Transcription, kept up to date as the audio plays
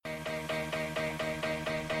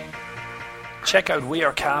Check out We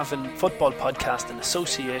Are Cavan football podcast in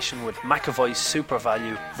association with McAvoy Super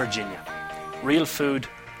Value, Virginia. Real food,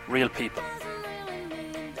 real people.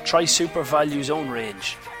 Try Super Value's own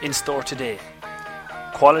range, in store today.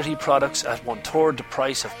 Quality products at 1/3 the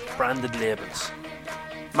price of branded labels.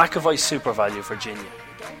 McAvoy Super Value, Virginia.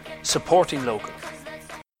 Supporting local.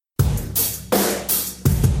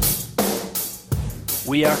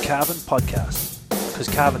 We Are Cavan podcast, because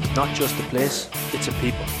Cavan's not just a place, it's a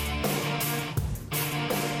people.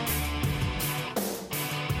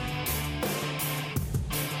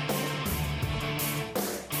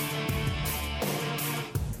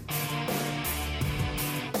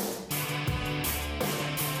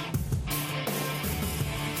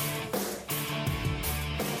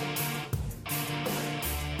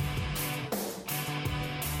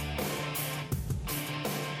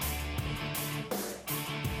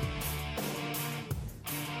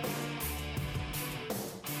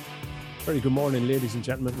 Very good morning, ladies and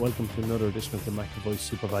gentlemen. Welcome to another edition of the McAvoy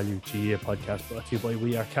Super Value GA podcast, brought to you by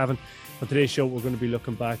We Are Cavan. On today's show, we're going to be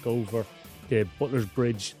looking back over the Butler's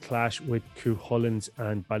Bridge clash with Cuchulainn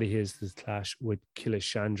and Ballyhase's clash with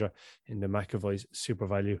Killeshandra in the McAvoy Super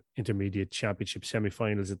Value Intermediate Championship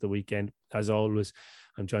semi-finals at the weekend. As always,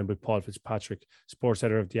 I'm joined by Paul Fitzpatrick, sports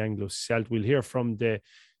editor of the Anglo-Celt. We'll hear from the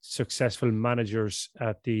successful managers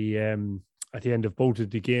at the end of both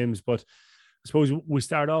of the games, but I suppose we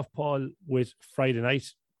start off, Paul, with Friday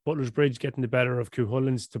night. Butler's Bridge getting the better of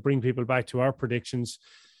Cuchulainn to bring people back to our predictions.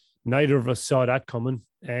 Neither of us saw that coming.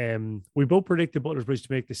 We both predicted Butler's Bridge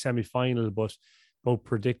to make the semi-final, but both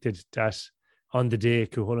predicted that on the day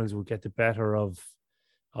Cuchulainn would get the better of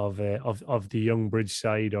the young Bridge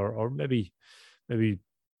side, or maybe the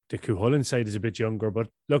Cuchulainn side is a bit younger.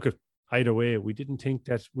 But look, either way, we didn't think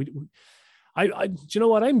that do you know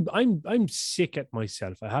what? I'm sick at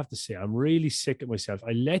myself. I have to say, I'm really sick at myself.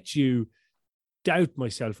 I let you doubt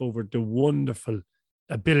myself over the wonderful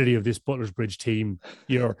ability of this Butler's Bridge team.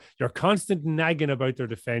 Your constant nagging about their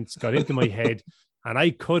defence got into my head, and I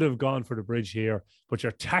could have gone for the Bridge here. But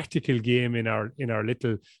your tactical game in our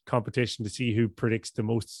little competition to see who predicts the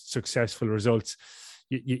most successful results,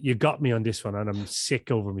 you got me on this one, and I'm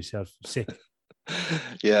sick over myself. I'm sick.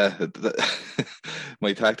 Yeah,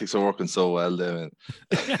 my tactics are working so well, Damien.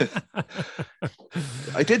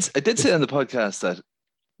 I did say on the podcast that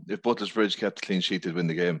if Butler's Bridge kept a clean sheet, they'd win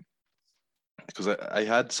the game, because I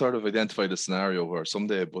had sort of identified a scenario where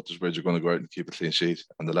someday Butler's Bridge are going to go out and keep a clean sheet,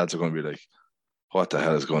 and the lads are going to be like, "What the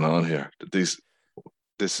hell is going on here? This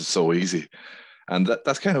is so easy," and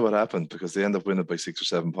that's kind of what happened, because they end up winning by 6 or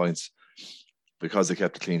 7 points because they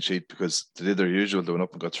kept a clean sheet, because they did their usual. They went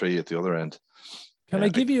up and got 3 at the other end. Can I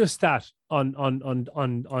give you a stat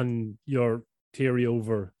on your theory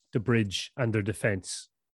over the Bridge and their defence?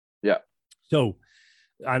 Yeah. So,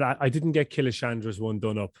 and I didn't get Killeshandra's one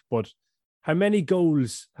done up, but how many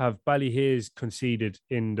goals have Ballyhase conceded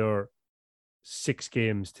in their 6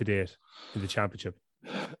 games to date in the championship?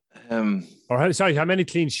 How many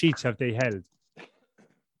clean sheets have they held?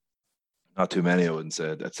 Not too many, I wouldn't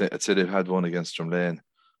say. I'd say they've had one against Drumlane.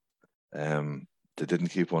 They didn't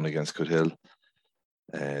keep one against Cuthill.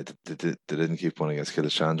 They didn't keep one against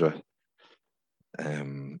Killeshandra.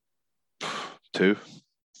 2.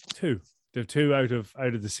 They've 2 out of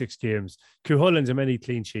the 6 games. Cuchulainn's how many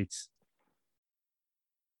clean sheets?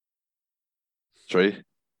 3.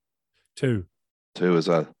 2 as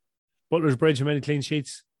well. Butler's Bridge, how many clean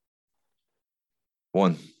sheets?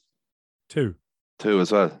 1. 2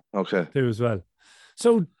 as well. Okay. 2 as well.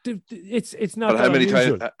 So it's not. But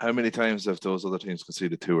how many times have those other teams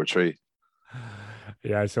conceded 2 or 3?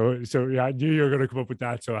 Yeah, so yeah, I knew you were going to come up with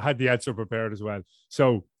that, so I had the answer prepared as well.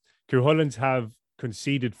 So Cuchulainn have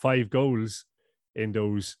conceded 5 goals in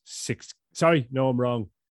those 6. Sorry, no, I'm wrong.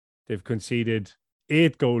 They've conceded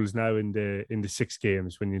 8 goals now in the 6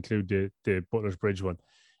 games when you include the Butler's Bridge one.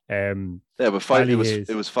 Yeah, but 5.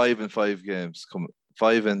 It was 5 in 5 games.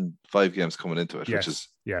 5 in 5 games coming into it, yes, which is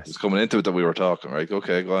it's coming into it that we were talking, right?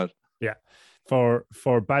 Okay, go on. Yeah. For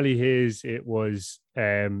Ballyhase, it was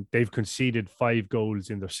they've conceded 5 goals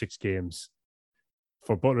in their 6 games.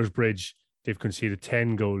 For Butler's Bridge, they've conceded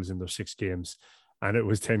 10 goals in their 6 games, and it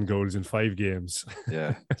was 10 goals in 5 games.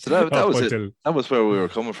 Yeah, so that was it. That was where we were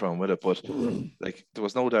coming from with it. But like, there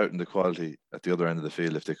was no doubt in the quality at the other end of the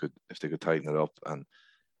field if they could tighten it up. And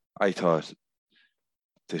I thought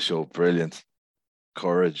they showed brilliant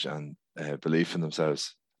courage and belief in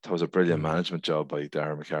themselves. That was a brilliant management job by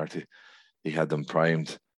Darren McCarthy. He had them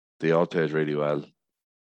primed. They all played really well.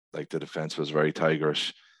 Like, the defence was very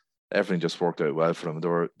tigerish. Everything just worked out well for them. They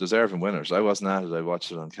were deserving winners. I wasn't at it. I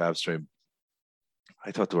watched it on Cav Stream.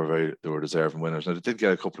 I thought they were deserving winners. Now they did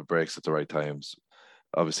get a couple of breaks at the right times,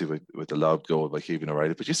 obviously with the lob goal by Keegan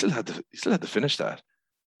O'Reilly, but you still had to finish that.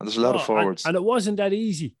 And there's a lot of forwards, and it wasn't that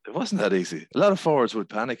easy. It wasn't that easy. A lot of forwards would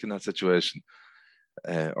panic in that situation,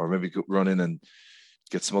 or maybe run in and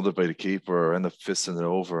get smothered by the keeper, or end up fisting it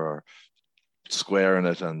over, or squaring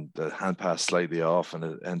it, and the hand pass slightly off, and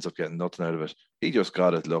it ends up getting nothing out of it. He just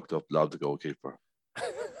got it, looked up, lobbed the goalkeeper.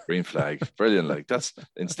 Green flag, brilliant! Like, that's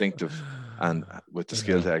instinctive, and with the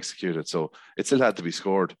skill to execute it. So it still had to be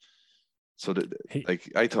scored. So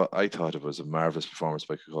I thought it was a marvelous performance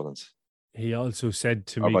by Collins. He also said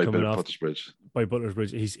to me coming off by Butler's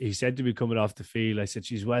Bridge, he said to me coming off the field, I said,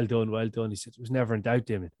 "She's well done, well done." He said, "It was never in doubt,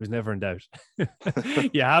 Damien. It was never in doubt."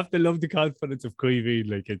 You have to love the confidence of Caoimhín.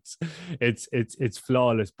 Like, it's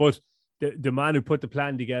flawless. But the man who put the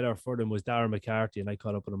plan together for them was Darren McCarthy, and I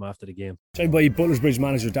caught up with him after the game. Joined by Butler's Bridge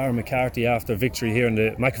manager Darren McCarthy after victory here in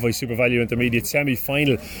the McAvoy Super Value Intermediate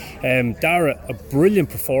semi-final. Darren, a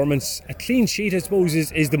brilliant performance. A clean sheet, I suppose,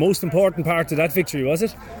 is the most important part of that victory, was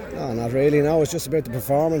it? No, not really. No, it's just about the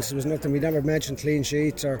performance. It was nothing. We never mentioned clean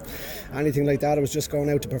sheets or anything like that. It was just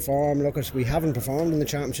going out to perform. Look, we haven't performed in the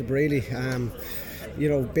championship really.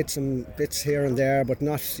 Bits here and there, but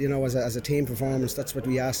not, as a team performance. That's what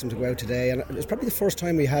we asked them to go out today, and it was probably the first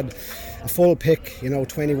time we had a full pick,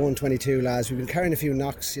 21, 22 lads. We've been carrying a few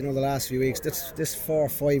knocks, the last few weeks. This 4 or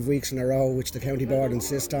 5 weeks in a row, which the county board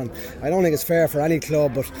insist on. I don't think it's fair for any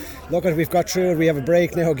club, but look, we've got through it. We have a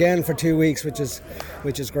break now again for 2 weeks, which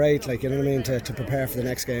is great, to prepare for the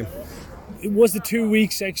next game. Was the 2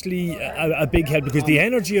 weeks actually a big help, because the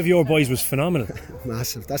energy of your boys was phenomenal?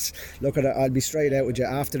 Massive. I'll be straight out with you.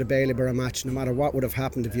 After the Bailieborough match, no matter what would have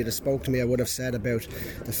happened, if you'd have spoke to me, I would have said about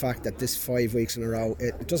the fact that this 5 weeks in a row,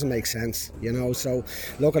 it doesn't make sense, So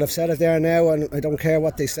look, I've said it there now, and I don't care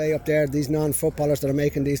what they say up there, these non-footballers that are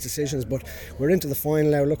making these decisions, but we're into the final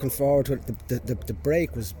now, looking forward to it. The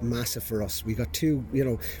break was massive for us. We got we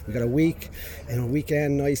got a week,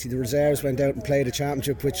 weekend nicely. The reserves went out and played a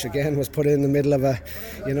championship, which again was put in the middle of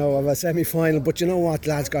a semi-final, but you know what,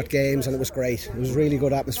 lads got games, and it was great. It was really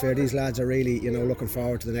good atmosphere. These lads are really looking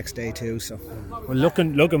forward to the next day too. So, well,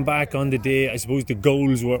 looking back on the day, I suppose the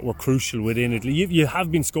goals were crucial within it. You have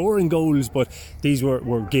been scoring goals, but these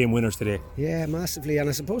were game winners today. Yeah, massively, and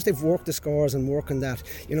I suppose they've worked the scores and working that.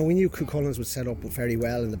 We knew Cú Chulainn would set up very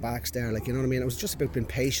well in the backs there, It was just about being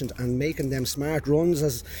patient and making them smart runs,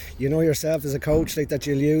 as yourself as a coach, that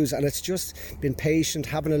you'll use, and it's just been patient,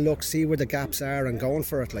 having a look, see where the gaps are, and going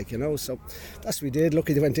for it, so that's what we did.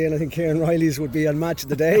 Lucky they went in. I think Kieran Riley's would be on match of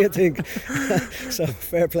the day, I think. So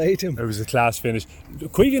fair play to him. It was a class finish.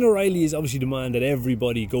 Keegan O'Reilly is obviously the man that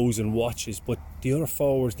everybody goes and watches, but the other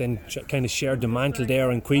forwards then kind of shared the mantle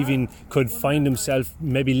there, and Keegan could find himself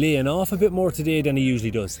maybe laying off a bit more today than he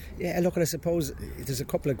usually does. Yeah, look, I suppose there's a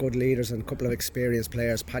couple of good leaders and a couple of experienced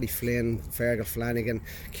players. Paddy Flynn, Fergal Flanagan,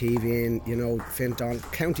 Keegan, Finton,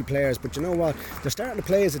 county players, but you know what, they're starting to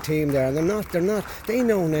play as a team there, and they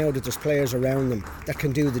know now that there's players around them that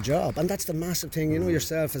can do the job, and that's the massive thing.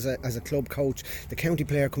 Yourself as a club coach, the county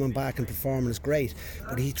player coming back and performing is great,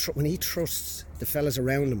 but when he trusts the fellas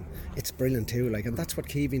around him, it's brilliant too, and that's what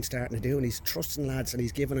Keevan's starting to do, and he's trusting lads, and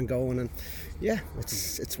he's giving and going, and yeah,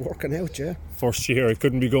 it's working out. Yeah, first year it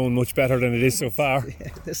couldn't be going much better than it is so far. Yeah,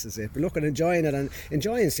 this is it. But look, and enjoying it, and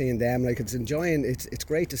enjoying seeing them, it's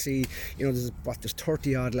great to see. There's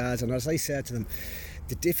 30 odd lads, and as I said to them,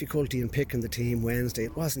 the difficulty in picking the team Wednesday,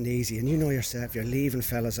 it wasn't easy, and yourself, you're leaving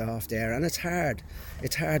fellas off there, and it's hard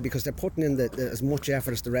because they're putting in as much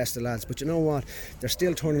effort as the rest of the lads, but you know what, they're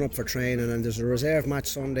still turning up for training, and there's a reserve match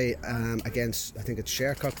Sunday against, I think it's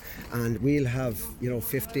Shercock, and we'll have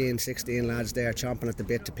 15, 16 lads there chomping at the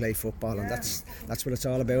bit to play football, and that's what it's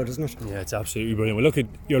all about, isn't it? Yeah, it's absolutely brilliant. Well,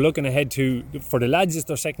 you're looking ahead for the lads, it's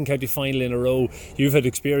their second county final in a row. You've had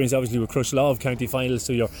experience obviously with Crosslaw county finals,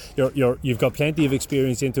 so you've got plenty of experience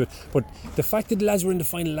into it, but the fact that the lads were in the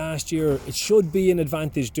final last year, it should be an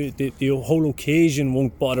advantage. The whole occasion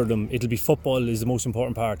won't bother them. It'll be football is the most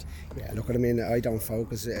important part. Yeah, look, I don't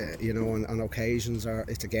focus on occasions, or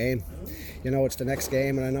it's a game, it's the next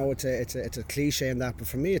game, and I know it's a cliche in that, but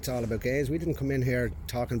for me it's all about games. We didn't come in here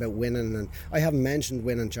talking about winning, and I haven't mentioned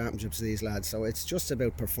winning championships to these lads, so it's just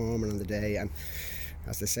about performing on the day, and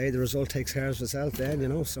as they say, the result takes care of itself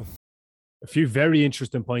then, so. A few very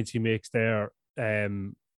interesting points he makes there.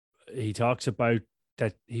 He talks about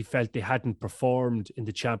that he felt they hadn't performed in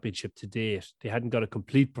the championship to date. They hadn't got a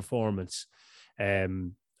complete performance,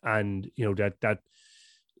 and that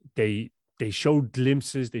they showed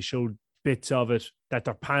glimpses, they showed bits of it, that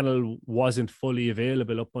their panel wasn't fully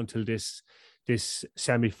available up until this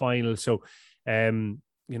semi-final. So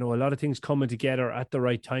a lot of things coming together at the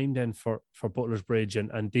right time then for Butler's Bridge,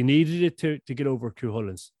 and they needed it to get over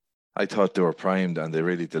Cuchulains. I thought they were primed and they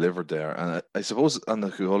really delivered there. And I suppose on the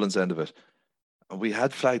Cuchulains end of it, we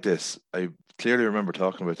had flagged this. I clearly remember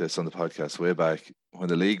talking about this on the podcast way back when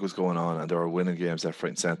the league was going on and they were winning games left, right,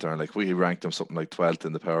 and centre. And like we ranked them something like 12th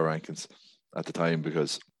in the power rankings at the time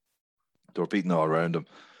because they were beating all around them.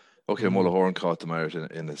 Okay, Mullahoran caught them out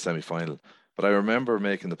in the semi-final. But I remember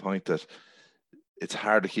making the point that it's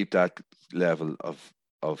hard to keep that level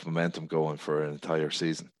of momentum going for an entire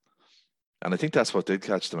season. And I think that's what did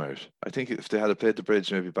catch them out. I think if they had played the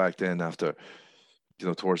Bridge maybe back then after,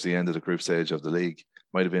 towards the end of the group stage of the league,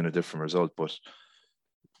 might have been a different result. But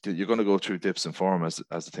you're going to go through dips in form as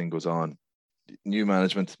the thing goes on. New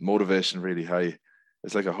management, motivation really high.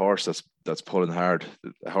 It's like a horse that's pulling hard.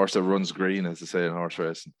 A horse that runs green, as they say in horse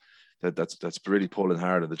racing. That's really pulling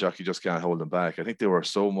hard, and the jockey just can't hold them back. I think they were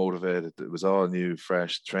so motivated. It was all new,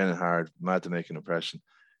 fresh, training hard, mad to make an impression,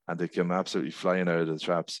 and they came absolutely flying out of the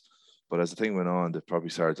traps. But as the thing went on, they probably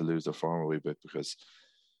started to lose their form a wee bit because,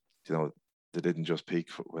 they didn't just peak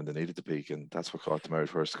when they needed to peak, and that's what caught them out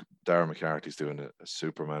first. Darren McCarthy's doing a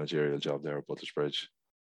super managerial job there at Butler's Bridge.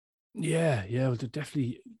 Yeah, well, they're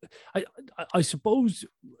definitely. I suppose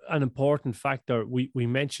an important factor we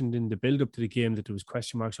mentioned in the build up to the game that there was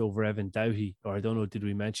question marks over Evan Doughty, or I don't know, did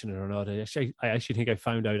we mention it or not? I actually think I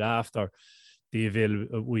found out after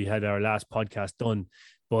we had our last podcast done,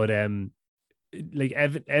 but like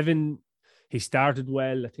Evan, he started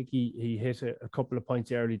well. I think he hit a couple of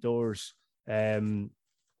points early doors. In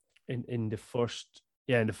the first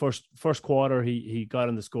quarter, he got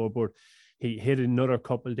on the scoreboard. He hit another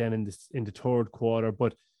couple then in the third quarter,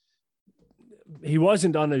 but he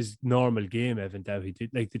wasn't on his normal game, Evan Doughty.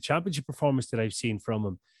 Like the championship performance that I've seen from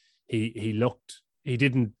him, he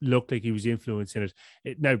didn't look like he was influencing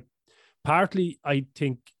it. Now, partly, I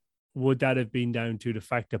think, would that have been down to the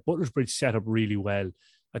fact that Butler's Bridge set up really well.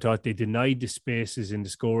 I thought they denied the spaces in the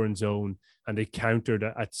scoring zone and they countered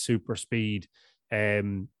at super speed.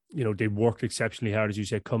 They worked exceptionally hard, as you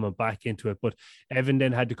said, coming back into it. But Evan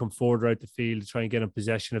then had to come further out the field to try and get in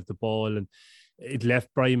possession of the ball. And it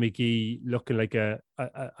left Brian McGee looking like a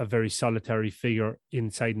very solitary figure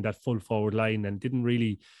inside in that full forward line and didn't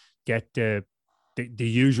really get the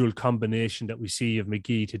usual combination that we see of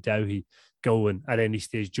McGee to Doughty going at any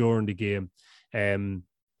stage during the game.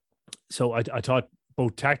 So I thought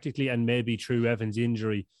both tactically and maybe through Evan's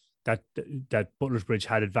injury, that Butler's Bridge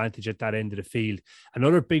had advantage at that end of the field.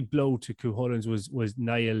 Another big blow to Cuchulains was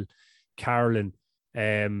Niall Carlin.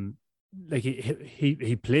 Like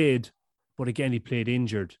he played, but again he played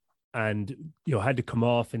injured and had to come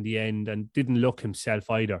off in the end and didn't look himself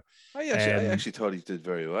either. I actually thought he did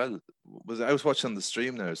very well. I was watching the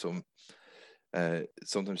stream now, so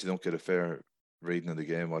sometimes you don't get a fair reading of the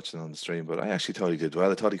game watching on the stream, but I actually thought he did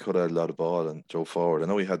well. I thought he could have had a lot of ball and drove forward. I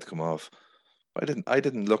know he had to come off. I didn't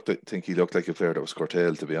think he looked like a player that was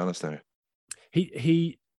curtailed, to be honest now.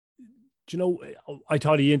 He I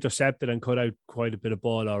thought he intercepted and cut out quite a bit of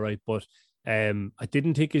ball, all right, but I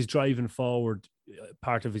didn't think his driving forward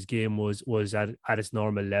part of his game was at its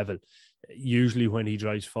normal level. Usually when he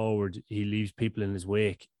drives forward, he leaves people in his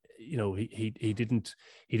wake. He didn't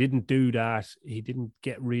do that. He didn't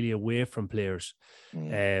get really away from players.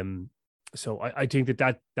 So I think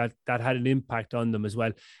that had an impact on them as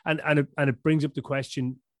well. And it brings up the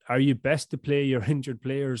question, are you best to play your injured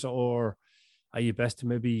players or are you best to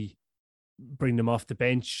maybe bring them off the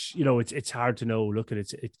bench? It's hard to know. Look,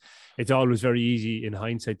 it's always very easy in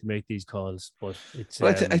hindsight to make these calls, but it's.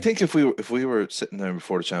 Well, I think if we were sitting there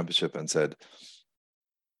before the championship and said,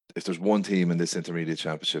 if there's one team in this intermediate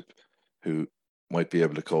championship who might be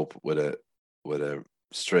able to cope with a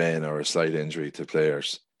strain or a slight injury to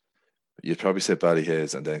players, you'd probably say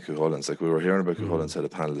Ballyhaise and then Cuchulains. Like we were hearing about Cuchulains had a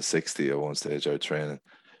panel of 60 at one stage out training.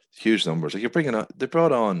 Huge numbers. Like they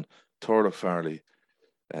brought on Turlough Farley,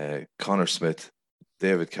 Connor Smith,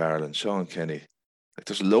 David Carlin, Sean Kenny. Like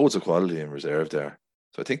there's loads of quality in reserve there.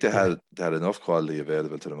 So I think they had enough quality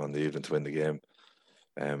available to them on the evening to win the game.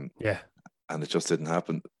 And it just didn't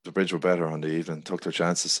happen. The Bridge were better on the evening, took their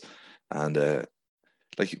chances, and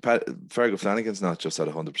Fergal Flanagan's not just at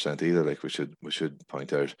 100% either. Like we should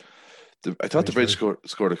point out. I thought the Bridge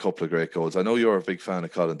scored a couple of great goals. I know you're a big fan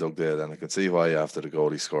of Colin Dugdale, and I can see why after the goal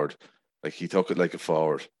he scored. Like he took it like a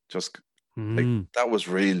forward. Just like that was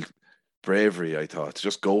real bravery, I thought, to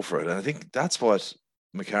just go for it. And I think that's what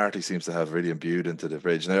McCarthy seems to have really imbued into the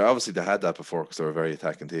Bridge. Now, obviously they had that before because they were a very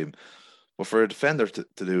attacking team. But for a defender to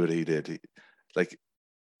do what he did, like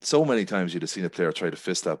so many times you'd have seen a player try to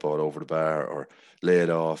fist that ball over the bar or lay it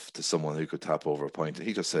off to someone who could tap over a point. And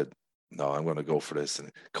he just said, no, I'm going to go for this.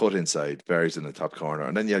 And cut inside, buries in the top corner.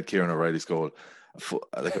 And then you had Kieran O'Reilly's goal,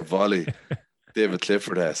 like a volley, David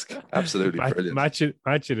Clifford-esque. Absolutely brilliant. Match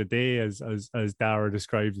of the day, as Dara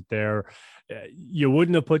described it there. You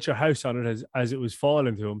wouldn't have put your house on it as it was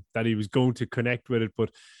falling to him, that he was going to connect with it.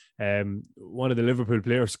 But one of the Liverpool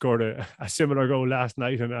players scored a similar goal last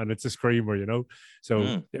night, and it's a screamer, you know.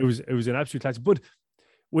 So it was an absolute classic. But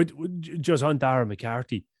with just on Dara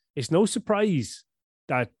McCarthy, it's no surprise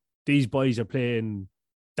that these boys are playing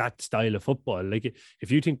that style of football. Like,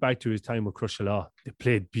 if you think back to his time with Crushala, they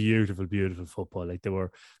played beautiful, beautiful football. Like, they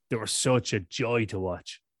were such a joy to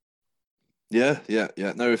watch. Yeah.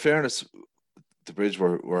 Now, in fairness, the Bridge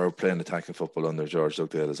were playing attacking football under George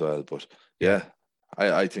Dugdale as well. But yeah,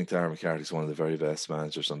 I think Darren McCarthy's one of the very best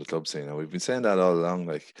managers on the club scene. And we've been saying that all along.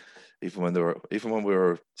 Like, even when we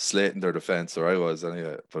were slating their defence, or I was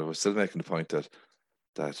anyway, but I was still making the point that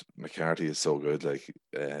McCarthy is so good. Like,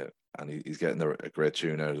 and he's getting a great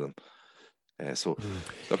tune out of them. So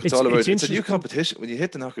look, it's a new competition. When you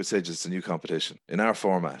hit the knockout stage, it's a new competition in our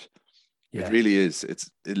format. Yeah. It really is. It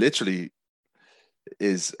literally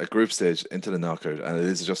is a group stage into the knockout, and it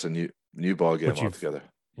is just a new ball game altogether.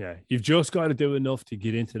 Yeah, you've just got to do enough to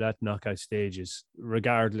get into that knockout stages,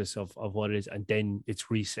 regardless of what it is, and then it's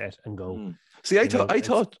reset and go. See, I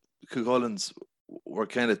thought Cuchulainns were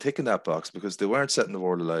kind of ticking that box because they weren't setting the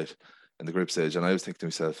world alight in the group stage, and I was thinking to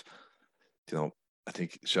myself, you know, I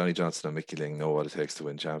think Shawnee Johnson and Mickey Ling know what it takes to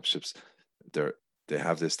win championships. They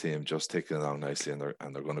have this team just ticking along nicely, and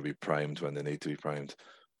they're going to be primed when they need to be primed.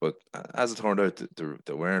 But as it turned out,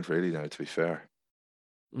 they weren't really now, to be fair.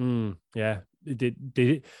 Yeah,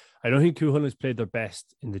 they I don't think Cuchulainns played their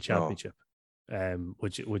best in the championship,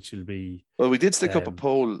 which will be. Well, we did stick up a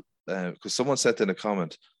poll because someone sent in a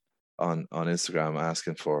comment on Instagram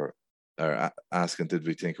asking did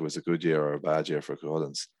we think it was a good year or a bad year for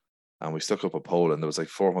Cuchulainns, and we stuck up a poll and there was like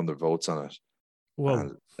 400 votes on it.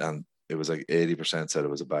 Whoa. And it was like 80% said it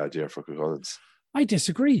was a bad year for Cuchulainns. I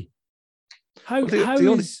disagree. How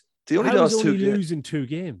is losing 2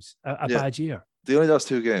 games a bad year? They only lost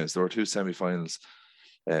 2 games. There were 2 semi-finals.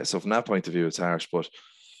 So from that point of view, it's harsh. But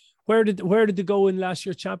where did they go in last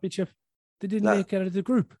year's championship? They didn't make it out of the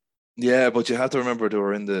group. Yeah, but you have to remember they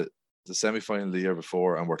were in the semi-final the year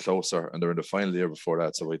before and were closer, and they're in the final the year before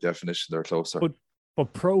that. So by definition, they're closer.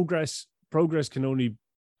 But progress can only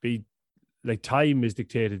be, like, time is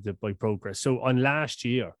dictated by progress. So on last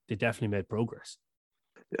year, they definitely made progress.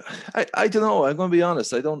 Yeah, I don't know. I'm going to be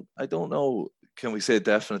honest. I don't know. Can we say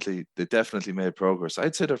definitely? They definitely made progress.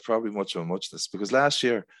 I'd say they're probably much of a muchness, because last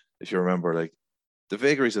year, if you remember, like, the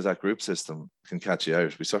vagaries of that group system can catch you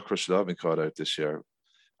out. We saw Crushala being caught out this year.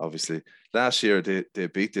 Obviously, last year they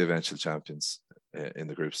beat the eventual champions in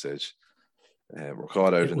the group stage. Were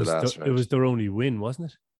caught out in the last round. It was their only win,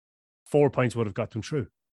 wasn't it? 4 points would have got them through,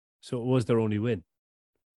 so it was their only win.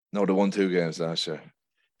 No, they won 2 games last year.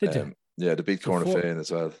 Did they? Yeah, they beat Cornafane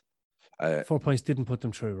as well. 4 points didn't put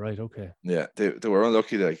them through, right? Okay. Yeah, they were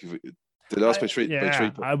unlucky. Like, they lost by 3. By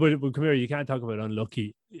 3 points. But come here, you can't talk about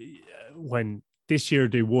unlucky when this year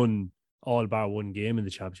they won all bar 1 game in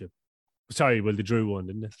the championship. Sorry, well, they drew 1,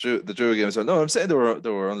 didn't they? The drew a game as well. No, I'm saying they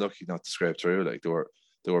were unlucky not to scrape through. Like,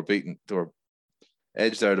 they were beaten. They were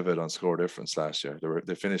edged out of it on score difference last year.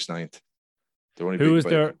 They finished 9th. They were only who was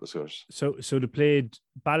there? Scores. So they played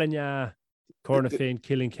Ballina, Cornafane,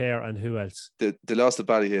 Killincare, and who else? They lost to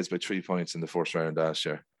Ballyhaise by 3 points in the first round last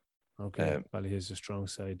year. Okay, Ballyhaise is a strong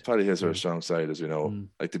side. Ballyhaise are a strong side, as we know.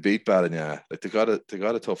 Like, they beat Ballina. Like, they got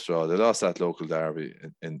a tough draw. They lost that local derby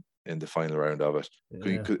in the final round of it.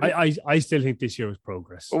 Yeah. I still think this year was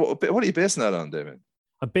progress. What are you basing that on, Damien?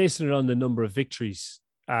 I'm basing it on the number of victories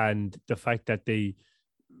and the fact that they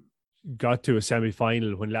got to a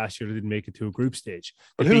semi-final when last year they didn't make it to a group stage.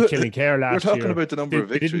 They beat Killincare last year. We're talking about the number of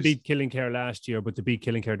victories. They didn't beat Killincare last year, but they beat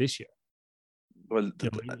Killincare this year. Well,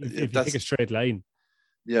 if you take a straight line.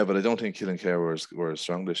 Yeah, but I don't think Killincare were as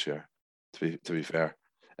strong this year, to be fair.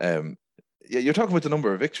 Yeah, you're talking about the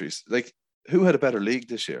number of victories. Like, who had a better league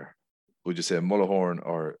this year? Would you say Mullahoran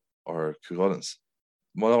or Cuchulainns?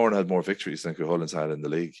 Mullahoran had more victories than Cuchulainns had in the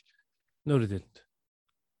league. No, they didn't.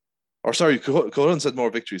 Or sorry, Cuchulainns had more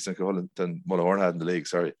victories than Mullahoran had in the league.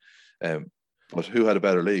 Sorry, but who had a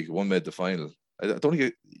better league? One made the final. I don't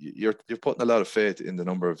think you're putting a lot of faith in the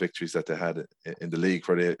number of victories that they had in the league,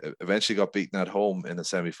 where they eventually got beaten at home in the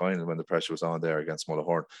semi-final when the pressure was on there against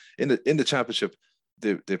Mullahoran. In the championship,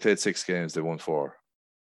 they played 6 games. They won 4.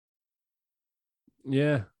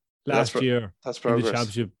 Yeah, last year that's progress. In the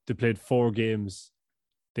championship, they played 4 games.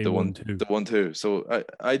 They won 2. They won 2. So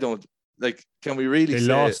I don't like. Can we really?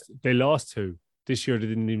 They lost 2. This year they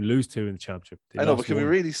didn't even lose 2 in the championship. I know, but can we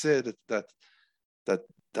really say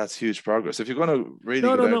that's huge progress? If you're going to really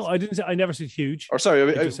no, I didn't say. I never said huge. Or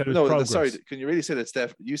sorry, progress. sorry. Can you really say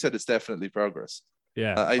you said it's definitely progress?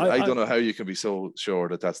 Yeah, I don't know how you can be so sure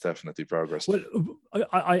that that's definitely progress. Well,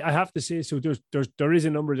 I have to say, so there is a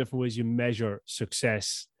number of different ways you measure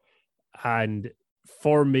success, and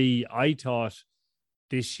for me, I thought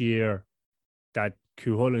this year that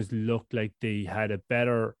Cuchulainn looked like they had a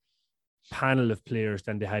better panel of players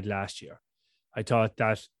than they had last year. I thought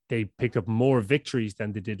that they picked up more victories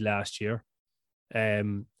than they did last year.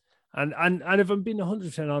 And if I'm being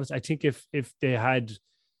 100% honest, I think if they had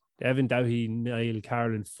Evan Doughty, Niall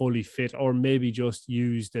Carlin fully fit, or maybe just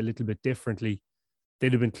used a little bit differently,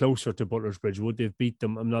 they'd have been closer to Butler's Bridge. Would they have beat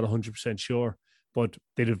them? I'm not 100% sure, but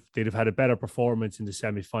they'd have had a better performance in the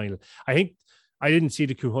semi-final. I think I didn't see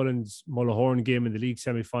the Cuchulainn's Mullahoran game in the league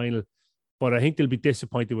semi-final, but I think they'll be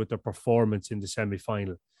disappointed with their performance in the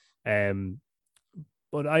semi-final.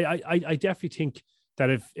 But I definitely think that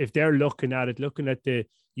if they're looking at the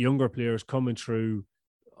younger players coming through,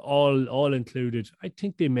 all included, I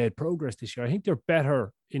think they made progress this year. I think they're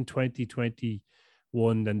better in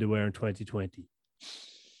 2021 than they were in 2020.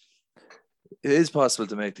 It is possible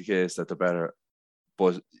to make the case that they're better,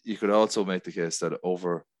 but you could also make the case that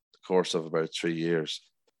over the course of about 3 years,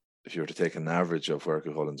 if you were to take an average of where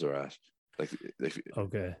Cuchulainn's are at,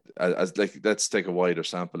 okay, let's take a wider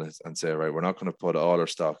sample and say, right, we're not going to put all our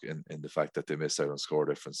stock in the fact that they missed out on score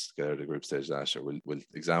difference to get out of the group stage last year. We'll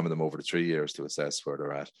examine them over the 3 years to assess where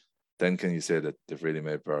they're at. Then can you say that they've really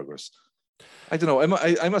made progress? I don't know.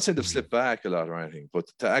 I'm not saying they've slipped back a lot or anything, but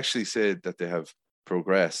to actually say that they have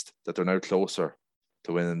progressed, that they're now closer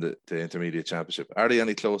to winning the intermediate championship. Are they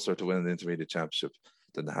any closer to winning the intermediate championship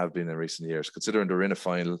than they have been in recent years? Considering they're in a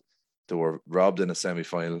final, they were robbed in a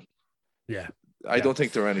semi-final. Yeah, I don't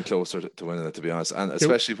think they're any closer to winning it, to be honest. And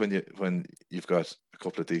especially when you've got a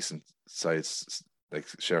couple of decent sides like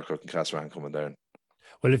Shercock and Castlerahan coming down.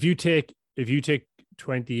 Well, if you take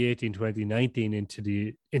 2018, 2019 into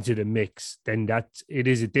the mix, then it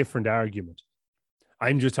is a different argument.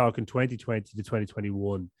 I'm just talking 2020 to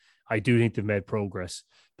 2021. I do think they've made progress,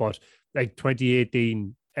 but like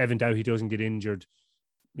 2018, Evan Doughty doesn't get injured.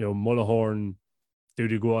 Mullahoran, do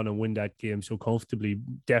they go on and win that game so comfortably?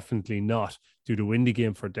 Definitely not. Do they win the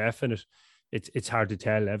game for definite? It's hard to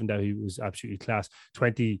tell. Evan Doughty was absolutely class.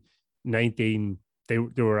 2019, they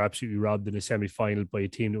were absolutely robbed in a semi-final by a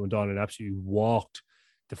team that went on and absolutely walked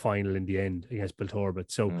the final in the end against Biltorbet.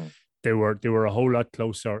 So they were a whole lot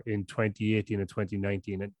closer in 2018 and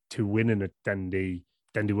 2019 to winning it than they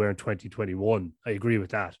were in 2021. I agree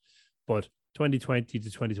with that. But 2020 to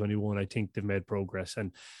 2021, I think they've made progress.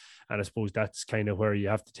 And I suppose that's kind of where you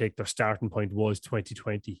have to take their starting point was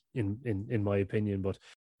 2020, in my opinion. But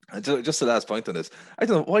just the last point on this, I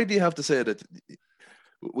don't know, why do you have to say that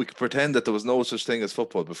we could pretend that there was no such thing as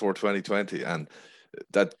football before 2020 and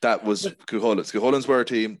that was Cuchulainn's? Cuchulainn's were a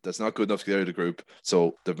team that's not good enough to get out of the group,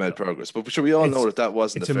 so they've made progress. But sure, we all know that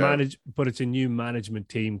wasn't but it's a new management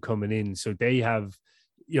team coming in, so they have,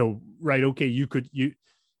 right? Okay, you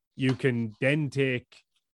can then take.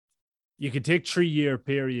 You can take 3 year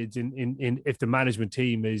periods in if the management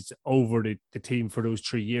team is over the team for those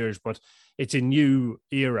 3 years, but it's a new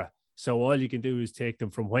era. So all you can do is take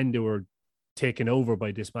them from when they were taken over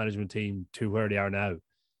by this management team to where they are now.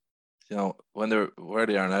 Where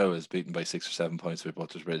they are now is beaten by 6 or 7 points with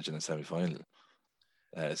Butler's Bridge in a semi-final.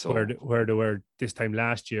 So where they were this time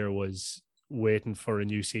last year was waiting for a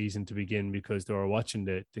new season to begin because they were watching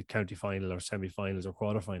the county final or semi-finals or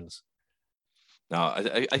quarterfinals. No,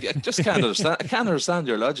 I just can't understand. I can't understand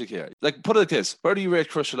your logic here. Like, put it like this: where do you rate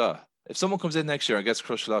Crushala? If someone comes in next year and gets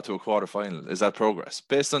Crushala to a quarter final, is that progress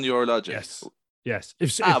based on your logic? Yes.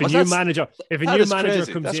 If a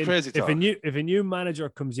new manager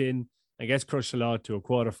comes in and gets Crushala to a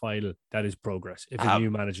quarter final, that is progress. If a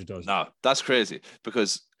new manager does, no, that's crazy.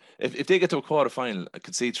 Because if they get to a quarter final, I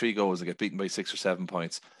could see 3 goals and get beaten by 6 or 7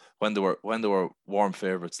 points when they were warm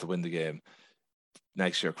favourites to win the game.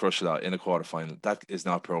 Next year, Crushala in a quarter final, that is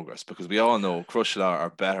not progress, because we all know Crushala are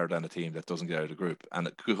better than a team that doesn't get out of the group, and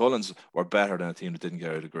Cuchulainn's were better than a team that didn't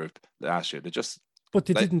get out of the group last year. They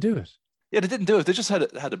didn't do it. Yeah, they didn't do it. They just had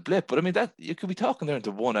a blip. But I mean, that you could be talking there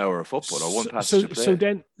into 1 hour of football or one passage of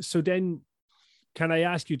play. So then, can I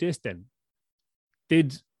ask you this then?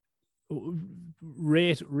 Did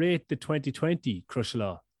rate the 2020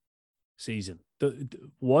 Crushala season?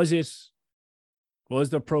 Was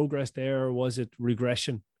there progress there, or was it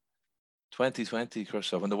regression? 2020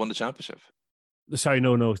 Crushala when they won the championship. Sorry,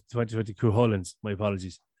 no, 2020 Cuchulainn's. My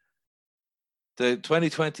apologies. The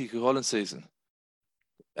 2020 Cuchulainn season.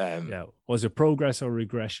 Was it progress or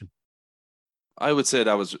regression? I would say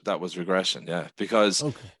that was regression, yeah. Because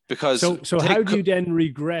so how do you then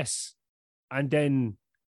regress and then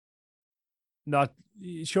not?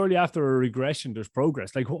 Surely after a regression, there's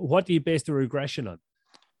progress. Like, what do you base the regression on?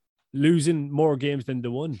 Losing more games than the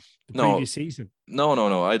previous season? No.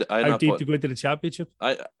 How deep to go into the championship?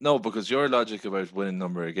 No, because your logic about winning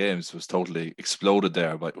number of games was totally exploded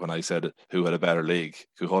there. But when I said who had a better league,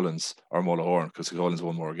 Cuchulain's or Mullahoran, because Cuchulain's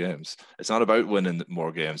won more games. It's not about winning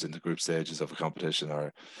more games in the group stages of a competition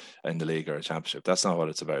or in the league or a championship. That's not what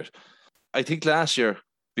it's about. I think last year,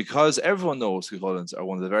 because everyone knows Cuchulain's are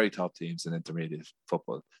one of the very top teams in intermediate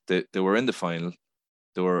football, they were in the final.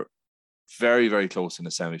 They were very, very close in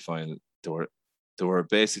the semi-final. They were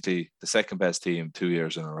basically the second best team 2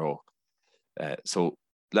 years in a row. So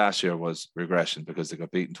last year was regression because they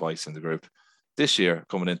got beaten twice in the group. This year,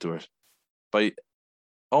 coming into it, by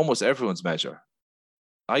almost everyone's measure,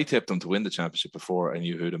 I tipped them to win the championship before I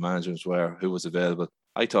knew who the managers were, who was available.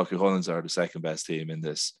 I thought Cuchulain's are the second best team in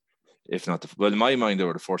this, if not in my mind, they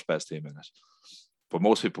were the first best team in it. But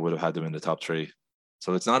most people would have had them in the top three.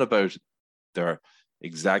 So it's not about their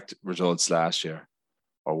exact results last year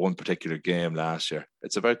or one particular game last year.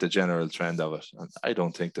 It's about the general trend of it. And I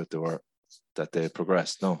don't think that they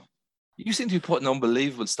progressed. No. You seem to be putting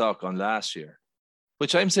unbelievable stock on last year,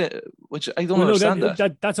 which I don't understand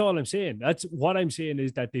that. That's all I'm saying. That's what I'm saying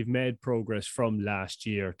is that they've made progress from last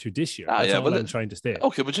year to this year. That's all I'm trying to say.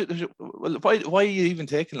 Okay, but why are you even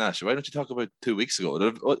taking last year? Why don't you talk about 2 weeks ago?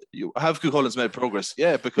 Have Cuchulain's made progress?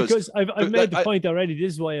 Yeah, because I've made the point already.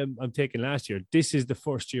 This is why I'm taking last year. This is the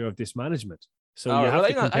first year of this management. So you have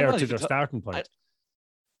to compare to their starting point.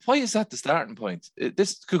 Why is that the starting point?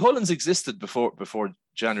 Cuchulain's existed before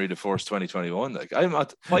January the 1st, 2021. Like,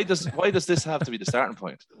 why does this have to be the starting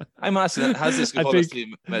point? I'm asking, has this Cuchulain's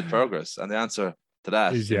team made progress? And the answer to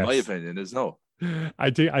that, in my opinion, is no. I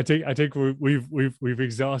think we've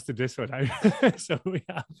exhausted this one. So we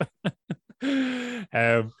have.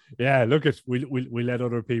 Look, we let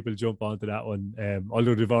other people jump onto that one.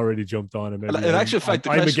 Although they've already jumped on it. In actual fact,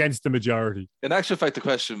 I'm against the majority. In actual fact, the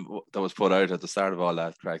question that was put out at the start of all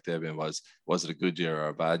that, Craig Davian, was it a good year or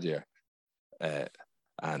a bad year?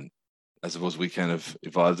 And I suppose we kind of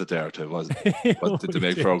evolved it there to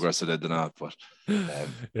make progress, or did not. But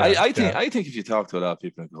I think if you talk to a lot of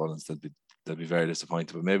people in Cuchulain's, they'll be very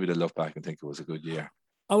disappointed. But maybe they'll look back and think it was a good year.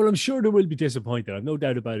 Oh, well, I'm sure they will be disappointed. I've no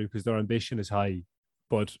doubt about it because their ambition is high.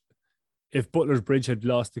 But if Butler's Bridge had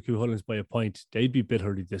lost to Cuchulain's by a point, they'd be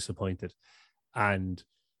bitterly disappointed. And,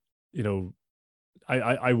 you know,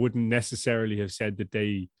 I wouldn't necessarily have said that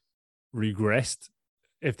they regressed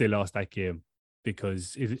if they lost that game,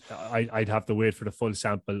 because I'd have to wait for the full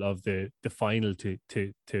sample of the final to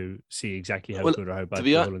see exactly how good or how bad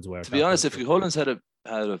Cuchulain's were. To be honest, if Cuchulain's had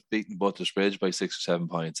beaten Butler's Bridge by 6 or 7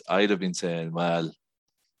 points, I'd have been saying, well,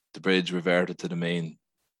 the Bridge reverted to the mean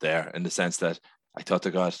there, in the sense that I thought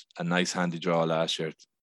they got a nice handy draw last year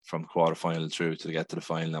from quarter-final through to get to the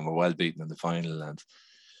final, and were well beaten in the final, and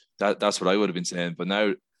that's what I would have been saying. But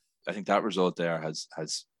now I think that result there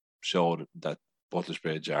has showed that Butler's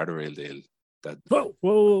Bridge are the real deal.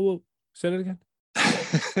 Whoa. Say that again.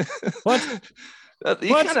 What?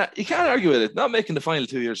 You can't argue with it. Not making the final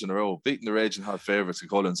 2 years in a row, beating the raging hot favourites,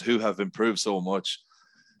 Cuchulain's, who have improved so much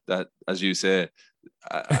that, as you say,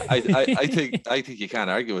 I think you can't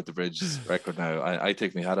argue with the Bridge's record now. I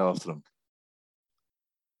take my hat off to them.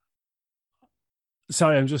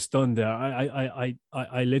 Sorry, I'm just stunned there. I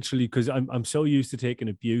literally, because I'm so used to taking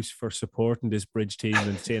abuse for supporting this Bridge team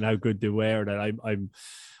and saying how good they were, that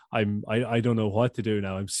I don't know what to do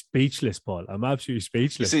now. I'm speechless, Paul. I'm absolutely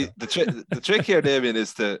speechless. You see, the trick here, Damien,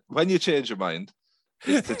 is when you change your mind,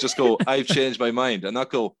 is to just go, I've changed my mind, and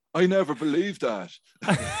not go, I never believed that.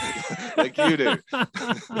 Like you do.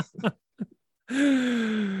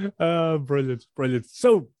 Brilliant.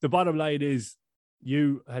 So the bottom line is,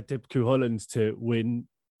 you had tipped Cuchulain's to win.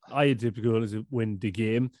 I had tipped Cuchulain's to win the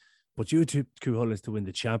game, but you tipped Cuchulain's to win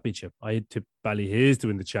the championship. I had tipped Ballyhaise to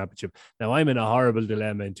win the championship. Now I'm in a horrible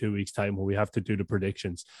dilemma in 2 weeks' time when we have to do the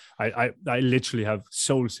predictions. I literally have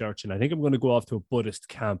soul searching. I think I'm going to go off to a Buddhist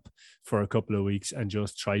camp for a couple of weeks and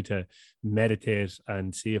just try to meditate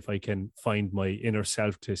and see if I can find my inner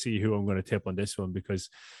self to see who I'm going to tip on this one,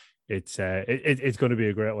 because it's going to be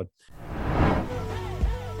a great one.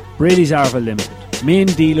 Brady's Arva Limited, main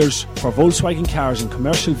dealers for Volkswagen cars and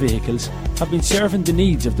commercial vehicles, have been serving the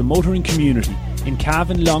needs of the motoring community in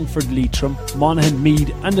Cavan, Longford, Leitrim, Monaghan,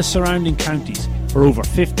 Meath and the surrounding counties for over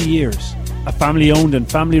 50 years. A family-owned and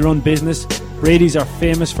family-run business, Brady's are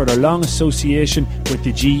famous for their long association with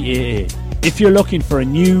the GAA. If you're looking for a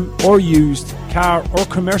new or used car or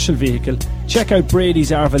commercial vehicle, check out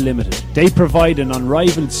Brady's Arva Limited. They provide an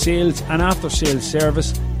unrivaled sales and after-sales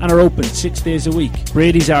service and are open 6 days a week.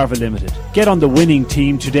 Brady's Arva Limited. Get on the winning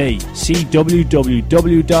team today. See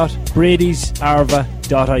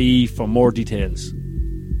www.bradysarva.ie for more details.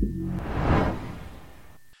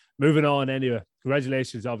 Moving on anyway.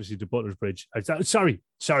 Congratulations, obviously, to Butler's Bridge. Sorry.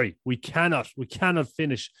 We cannot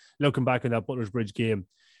finish looking back on that Butler's Bridge game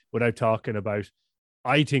without talking about,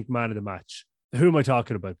 I think, man of the match. Who am I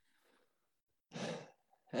talking about?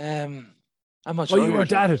 I'm not sure. Oh, you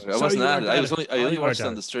weren't at it. I wasn't at it. I only watched it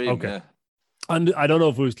on the stream. Okay. Yeah. And I don't know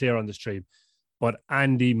if it was clear on the stream, but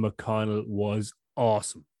Andy McConnell was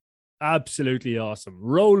awesome. Absolutely awesome.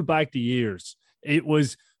 Roll back the years. It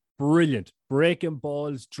was brilliant. Breaking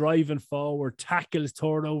balls, driving forward, tackles,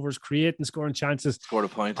 turnovers, creating scoring chances. Scored a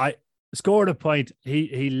point. Scored a point.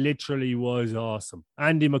 He literally was awesome.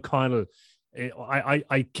 Andy McConnell,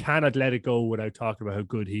 I cannot let it go without talking about how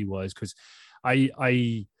good he was, because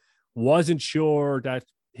I wasn't sure that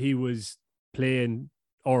he was playing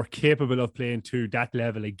or capable of playing to that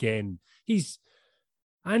level again.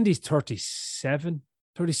 Andy's 37,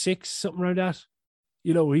 36, something around that.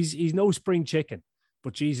 You know, he's no spring chicken,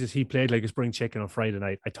 but Jesus, he played like a spring chicken on Friday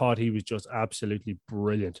night. I thought he was just absolutely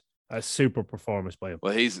brilliant. A super performance by him.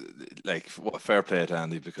 Well, he's like, what fair play to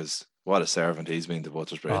Andy, because what a servant he's been to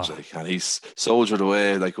Butler's Bridge. And he's soldiered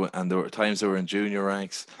away. And there were times they were in junior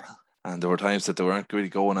ranks, and there were times that they weren't really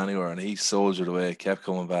going anywhere, and he soldiered away, kept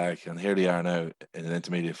coming back, and here they are now in an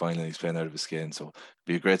intermediate final, and he's playing out of his skin. So it'd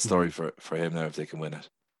be a great story for him now if they can win it.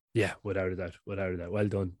 Yeah, without a doubt. Well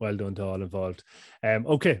done to all involved.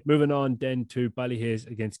 Okay, moving on then to Ballyhaise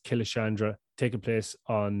against Killeshandra, taking place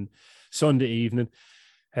on Sunday evening.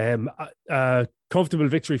 Comfortable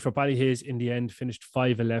victory for Ballyhaise in the end, finished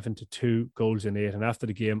 5-11 to 2 goals in 8. And after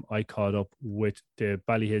the game, I caught up with the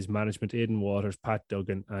Ballyhaise management, Aidan Waters, Pat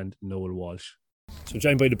Duggan and Noel Walsh. So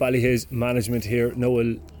joined by the Ballyhaise management here,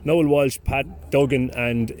 Noel Walsh, Pat Duggan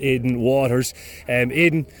and Aidan Waters.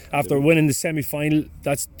 Aidan, after winning the semi-final,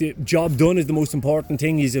 that's the job done, is the most important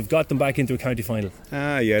thing. You've got them back into a county final.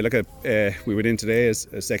 Yeah, look, we went in today as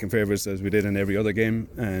second favourites, as we did in every other game,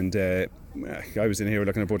 and I was in here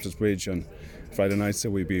looking at Butler's Bridge on Friday night, so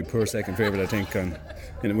we'd be a poor second favourite, I think,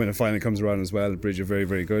 when a final comes around as well. Bridge are very,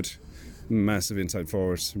 very good, massive inside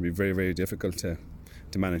forwards. It'll be very, very difficult to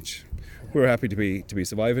manage. We're happy to be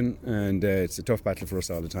surviving, and it's a tough battle for us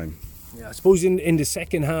all the time. Yeah, I suppose in the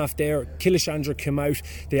second half there, Killeshandra came out.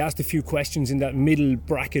 They asked a few questions in that middle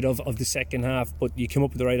bracket of the second half, but you came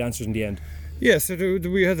up with the right answers in the end. Yes,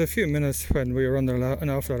 we had a few minutes when we were under an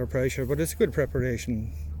awful lot of pressure, but it's a good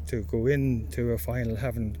preparation to go into a final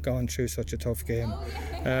having gone through such a tough game.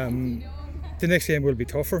 The next game will be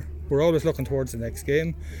tougher. We're always looking towards the next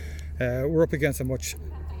game. We're up against a much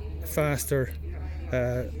faster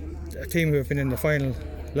a team who have been in the final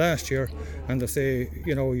last year, and they say,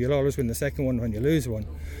 you know, you'll always win the second one when you lose one.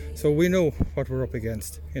 So we know what we're up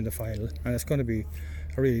against in the final, and it's going to be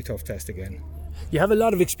a really tough test again. You have a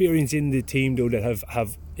lot of experience in the team, though, that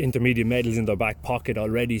have intermediate medals in their back pocket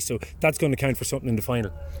already, so that's going to count for something in the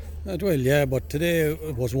final. It will, yeah, but today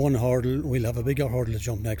was one hurdle. We'll have a bigger hurdle to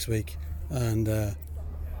jump next week, and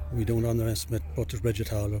we don't underestimate Butler's Bridge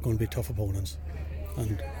at all. We're going to be tough opponents.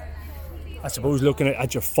 And I suppose looking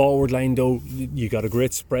at your forward line, though, you got a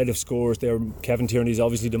great spread of scores there. Kevin Tierney's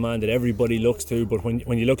obviously the man that everybody looks to, but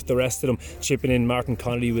when you look at the rest of them, chipping in Martin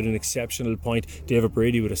Connolly with an exceptional point, David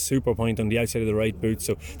Brady with a super point on the outside of the right boot,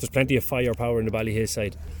 so there's plenty of firepower in the Ballyhaise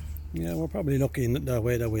side. Yeah, we're probably lucky in that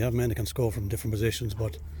way that we have men that can score from different positions,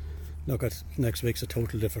 but look at next week's a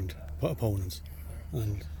total different opponents,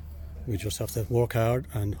 and we just have to work hard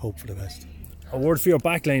and hope for the best. A word for your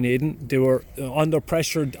backline, Aidan. They were under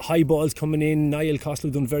pressure, high balls coming in. Niall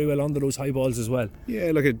Costello done very well under those high balls as well.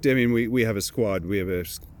 Yeah, look, we have a squad. We have a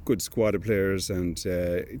good squad of players, and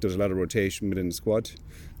there's a lot of rotation within the squad.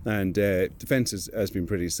 And defence has been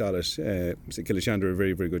pretty solid. Killeshandra are a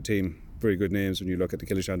very, very good team. Very good names when you look at the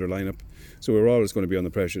Killeshandra lineup. So we're always going to be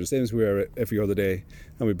under pressure, the same as we are every other day.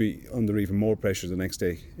 And we'll be under even more pressure the next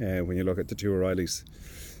day when you look at the two O'Reillys.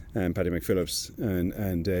 And Paddy McPhillips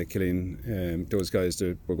and Killeen, those guys,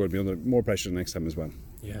 we're going to be under more pressure the next time as well.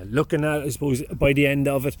 Yeah, looking at, I suppose, by the end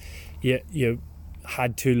of it, you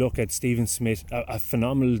had to look at Stephen Smith, a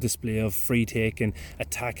phenomenal display of free taking,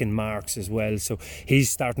 attacking marks as well. So he's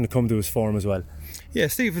starting to come to his form as well. Yeah,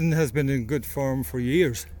 Stephen has been in good form for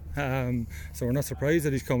years. So we're not surprised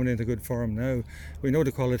that he's coming into good form now. We know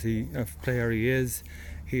the quality of player he is.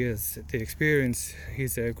 He has the experience.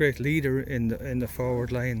 He's a great leader in the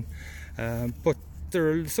forward line. But there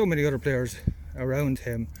are so many other players around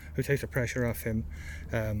him who take the pressure off him.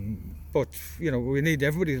 But we need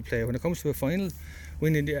everybody to play. When it comes to a final, we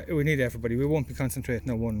need everybody. We won't be concentrating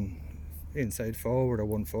on one inside forward or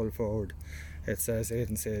one full forward. It's, as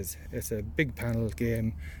Aidan says, it's a big panel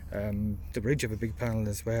game. The Bridge have a big panel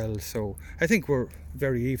as well, so I think we're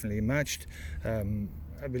very evenly matched.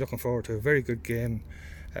 I'll be looking forward to a very good game.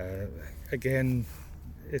 Again,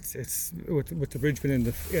 it's with the Bridge being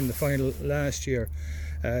in the final last year.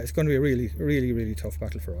 It's going to be a really, really, really tough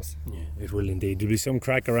battle for us. Yeah, it will indeed. There'll be some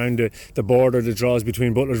crack around the border that draws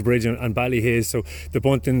between Butler's Bridge and Ballyhaise, so the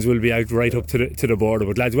Buntons will be out right up to the border.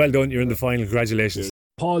 But lads, well done, you're in the final. Congratulations.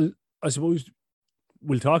 Paul, I suppose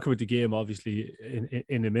we'll talk about the game obviously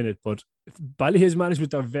in a minute, but Ballyhaise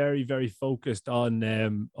management are very, very focused on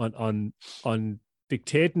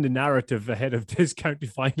dictating the narrative ahead of this county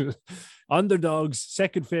final. Underdogs,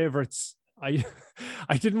 second favourites. I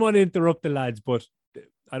didn't want to interrupt the lads, but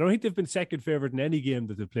I don't think they've been second favourite in any game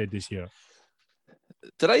that they've played this year.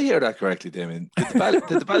 Did I hear that correctly, Damien? Did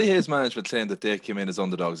the Ballyhaise management claim that they came in as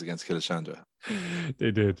underdogs against Killeshandra?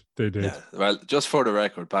 They did. Yeah. Well, just for the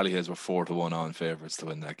record, Ballyhaise were 4-1 on favourites to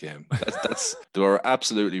win that game. They were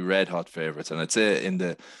absolutely red hot favourites, and I'd say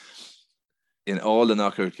in all the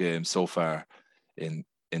knockout games so far in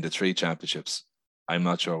the 3 championships, I'm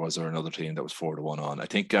not sure was there another team that was 4-1 on. I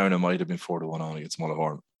think Garna might have been 4-1 on against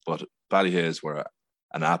Mullahoran, but Ballyhaise were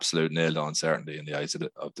an absolute nailed on certainty in the eyes of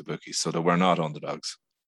the bookies, so they were not underdogs.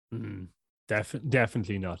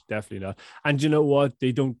 Definitely not. And you know what?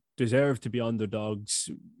 They don't deserve to be underdogs.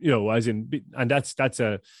 And that's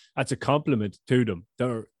a compliment to them.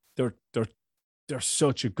 They're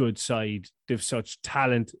such a good side. They've such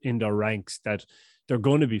talent in their ranks that they're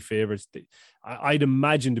going to be favourites. I'd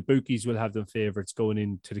imagine the bookies will have them favourites going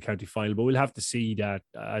into the county final, but we'll have to see that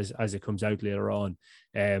as it comes out later on.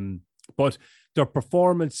 But their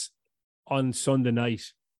performance on Sunday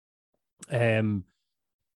night,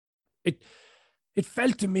 it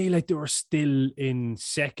felt to me like they were still in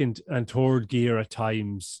second and third gear at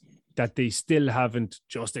times, that they still haven't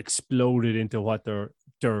just exploded into what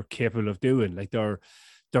they're capable of doing. Like they're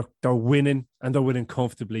winning, and they're winning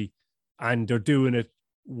comfortably, and they're doing it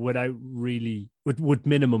without really with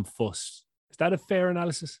minimum fuss. Is that a fair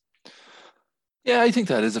analysis? Yeah, I think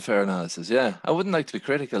that is a fair analysis. Yeah, I wouldn't like to be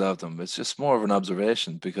critical of them. It's just more of an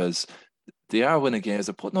observation, because they are winning games.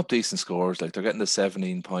 They're putting up decent scores. Like they're getting the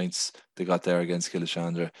 17 points they got there against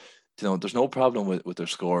Killeshandra. There's no problem with their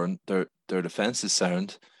scoring. Their defence is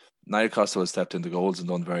sound. Niall Costello has stepped into goals and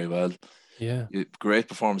done very well. Yeah, great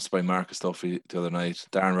performance by Marcus Duffy the other night.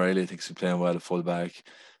 Darren Riley, I think, he's been playing well at full back.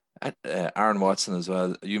 Aaron Watson as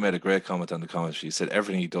well. You made a great comment on the commentary. You said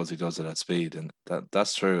everything he does it at speed, and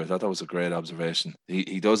that's true. I thought that was a great observation.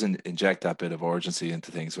 He does inject that bit of urgency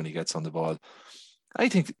into things when he gets on the ball. I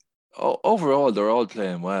think overall they're all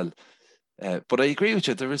playing well, but I agree with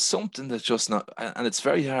you. There is something that's just not, and it's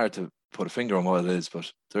very hard to put a finger on what it is,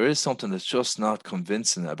 but there is something that's just not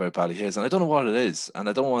convincing about Ballyhaise, and I don't know what it is. And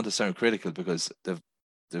I don't want to sound critical, because they've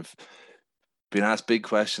been asked big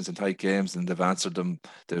questions in tight games and they've answered them.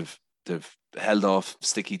 They've held off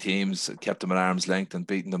sticky teams, kept them at arm's length and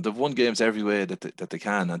beaten them. They've won games every way that they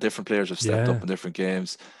can, and different players have stepped up in different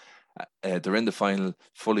games. They're in the final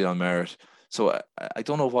fully on merit. So I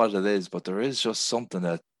don't know what it is, but there is just something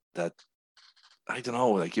that I don't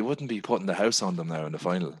know. Like, you wouldn't be putting the house on them now in the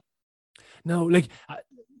final. No, like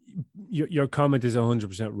your comment is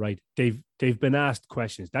 100% right. They've been asked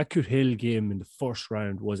questions. That Cootehill game in the first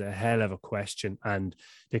round was a hell of a question, and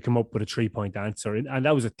they come up with a 3-point answer, and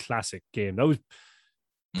that was a classic game. That was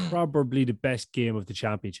probably the best game of the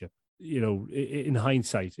championship. In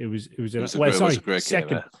hindsight, it was a great second.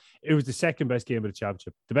 Game, It was the second best game of the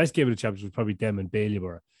championship. The best game of the championship was probably them and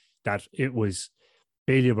Ballybor. That it was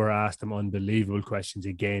Ballybor asked them unbelievable questions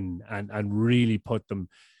again, and really put them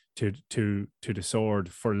to the sword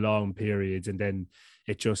for long periods, and then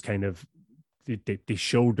it just kind of they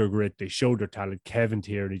showed their grit, they showed their talent. Kevin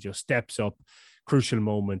Tierney just steps up, crucial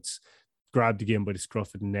moments, grabbed the game by the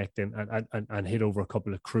scruff of the neck, and hit over a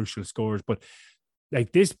couple of crucial scores. But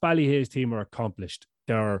like, this Ballyhaise team are accomplished.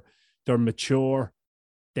 They're mature.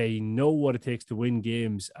 They know what it takes to win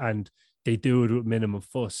games, and they do it with minimum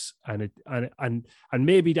fuss. And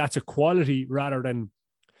maybe that's a quality rather than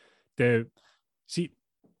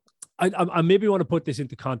I maybe want to put this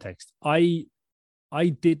into context. I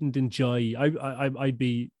didn't enjoy. I'd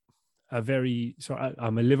be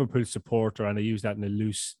I'm a Liverpool supporter, and I use that in a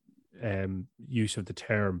loose use of the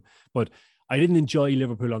term. But I didn't enjoy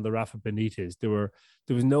Liverpool on the Rafa Benitez. There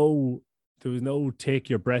was no take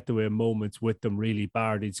your breath away moments with them, really,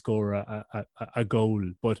 bar they'd score a goal.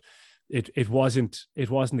 But it wasn't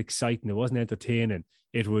exciting. It wasn't entertaining.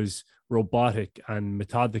 It was robotic and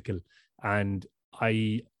methodical, and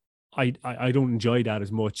I don't enjoy that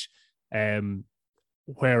as much.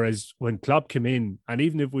 Whereas when Klopp came in, and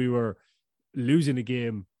even if we were losing a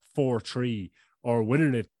game 4-3 or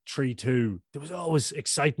winning it 3-2, there was always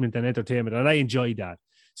excitement and entertainment, and I enjoyed that.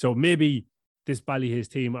 So maybe this Ballyhaise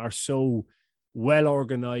team are so well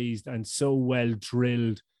organized and so well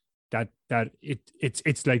drilled that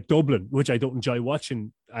it's like Dublin, which I don't enjoy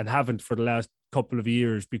watching and haven't for the last couple of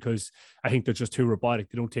years, because I think they're just too robotic.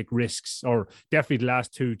 They don't take risks, or definitely the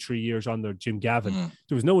last 2-3 years under Jim Gavin.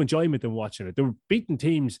 There was no enjoyment in watching it. They were beating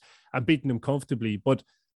teams and beating them comfortably, but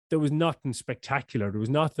there was nothing spectacular. There was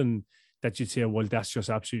nothing that you'd say, well, that's just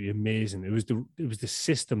absolutely amazing. It was the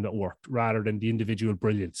system that worked rather than the individual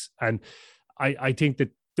brilliance. And I think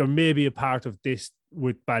that there may be a part of this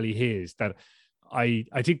with Ballyhaise that I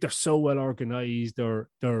think they're so well organized. They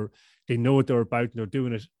know what they're about, and they're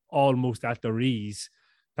doing it almost at their ease,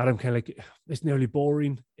 that I'm kind of like, it's nearly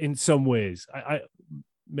boring in some ways.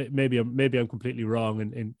 Maybe I'm completely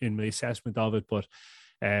wrong in my assessment of it, but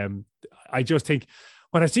I just think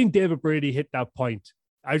when I seen David Brady hit that point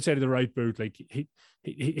outside of the right boot, like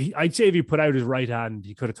he I'd say if he put out his right hand,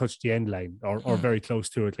 he could have touched the end line or very close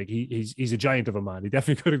to it. Like he's a giant of a man. He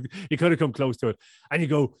definitely could have come close to it. And you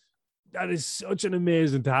go, that is such an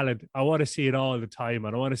amazing talent. I want to see it all the time,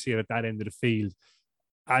 and I want to see it at that end of the field.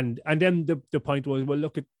 And then the point was, well,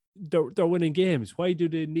 look, they're winning games. Why do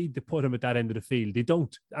they need to put him at that end of the field? They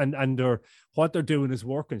don't. And what they're doing is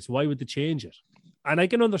working. So why would they change it? And I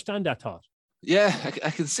can understand that thought. Yeah,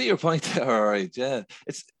 I can see your point there. All right, yeah.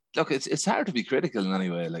 It's hard to be critical in any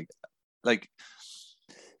way. Like,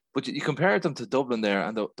 but you compared them to Dublin there,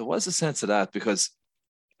 and there was a sense of that, because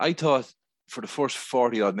I thought for the first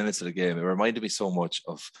 40 odd minutes of the game, it reminded me so much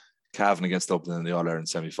of Cavan against Dublin in the All-Ireland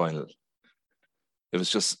semi-final. It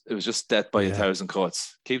was just death by 1,000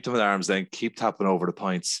 cuts. Keep them at arm's length, keep tapping over the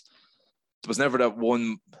points. There was never that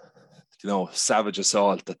one, savage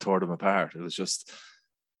assault that tore them apart. It was just,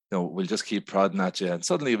 we'll just keep prodding at you. And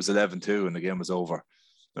suddenly it was 11-2 and the game was over.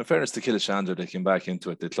 In fairness to Killeshandra, they came back into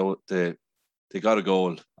it. They got a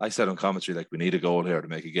goal. I said on commentary, like, we need a goal here to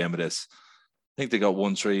make a game of this. I think they got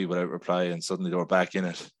 1-3 without reply, and suddenly they were back in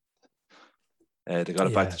it. They got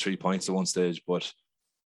it back to 3 points at one stage, but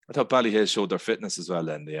I thought Ballyhaise showed their fitness as well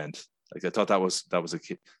in the end. Like, I thought that was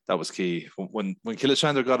key. When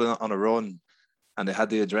Killeshandra got on a run and they had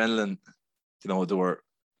the adrenaline, they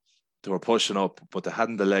were pushing up, but they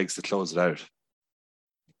hadn't the legs to close it out.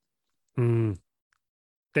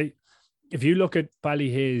 If you look at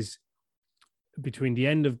Ballyhaise between the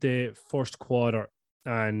end of the first quarter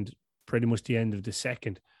and pretty much the end of the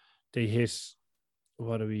second, they hit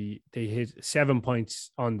 7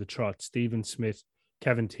 points on the trot. Stephen Smith,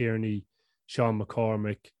 Kevin Tierney, Sean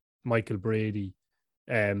McCormick, Michael Brady,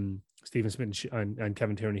 Stephen Smith and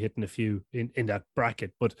Kevin Tierney hitting a few in that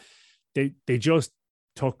bracket. But they just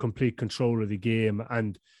took complete control of the game.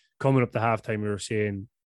 And coming up to halftime, we were saying,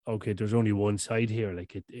 okay, there's only one side here.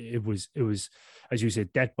 Like it was, as you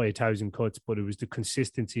said, death by 1,000 cuts, but it was the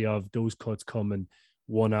consistency of those cuts coming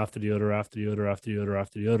one after the other, after the other, after the other,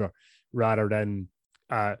 after the other, rather than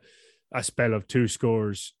a spell of 2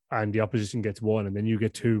 scores and the opposition gets 1, and then you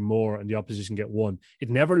get 2 more and the opposition get 1. It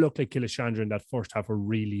never looked like Killeshandra in that first half were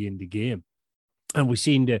really in the game. And we've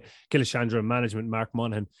seen the Killeshandra management, Mark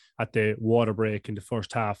Monaghan, at the water break in the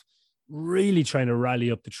first half, really trying to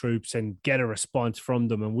rally up the troops and get a response from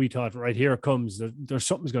them. And we thought, right, here it comes. There's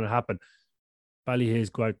something's going to happen.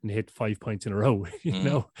 Ballyhaise go out and hit 5 points in a row.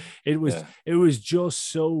 It was just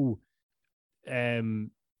so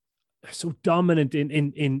so dominant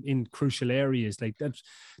in crucial areas like that.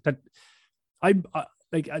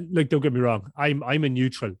 Don't get me wrong. I'm a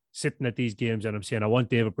neutral sitting at these games, and I'm saying I want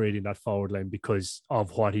David Brady in that forward line because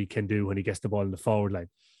of what he can do when he gets the ball in the forward line.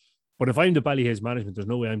 But if I'm the Ballyhaise management, there's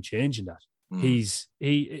no way I'm changing that.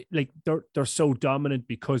 They're so dominant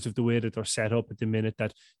because of the way that they're set up at the minute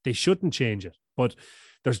that they shouldn't change it. But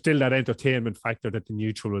there's still that entertainment factor that the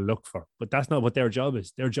neutral will look for. But that's not what their job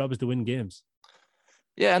is. Their job is to win games.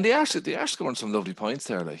 Yeah, and they are scoring some lovely points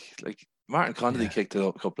there. Like Martin Connolly kicked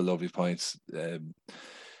a couple of lovely points.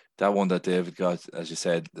 That one that David got, as you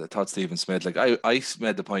said, I thought Stephen Smith. Like I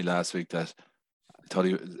made the point last week that I thought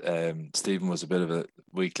Stephen was a bit of a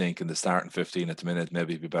weak link in the starting 15 at the minute.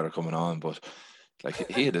 Maybe he'd be better coming on, but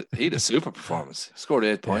like he had a super performance. He scored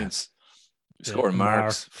 8 points. He scored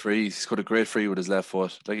marks, free. He scored a great free with his left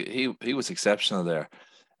foot. Like he was exceptional there.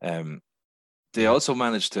 They also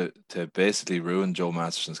managed to basically ruin Joe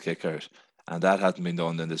Masterson's kick out, and that hadn't been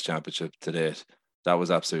done in this championship to date. that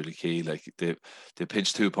was absolutely key. Like they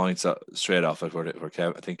pinched 2 points straight off it, where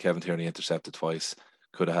I think Kevin Tierney intercepted twice,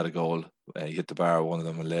 could have had a goal. He hit the bar, one of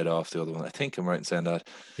them, and laid off the other one. I think I'm right in saying that.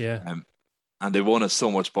 Yeah. And they won us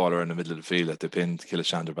so much ball around the middle of the field that they pinned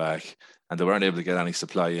Killeshandra back, and they weren't able to get any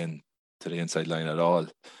supply in to the inside line at all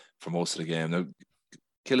for most of the game. Now,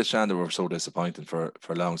 Killeshandra were so disappointing for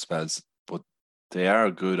long spells, but they are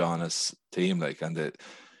a good, honest team. Like, and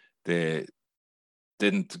they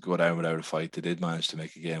didn't go down without a fight. They did manage to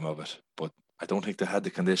make a game of it, but I don't think they had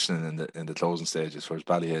the conditioning in the closing stages, whereas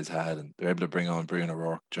Ballyhaise had, and they're able to bring on Brian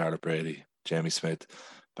O'Rourke, Jarlath Brady, Jamie Smith,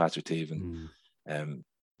 Patrick Teven,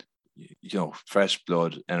 fresh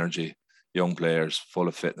blood, energy, young players, full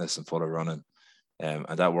of fitness and full of running, and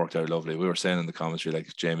that worked out lovely. We were saying in the commentary,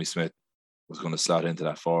 like, Jamie Smith was going to slot into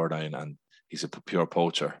that forward line, and he's a pure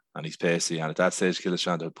poacher, and he's pacey, and at that stage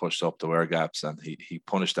Killeshandra had pushed up the wear gaps, and he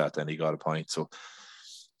punished that, and he got a point. So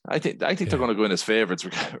I think they're going to go in as favourites,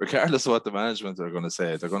 regardless of what the management are going to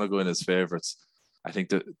say. They're going to go in as favourites. I think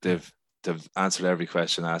that they've answered every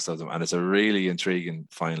question asked of them, and it's a really intriguing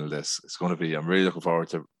final. It's going to be. I'm really looking forward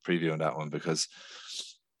to previewing that one, because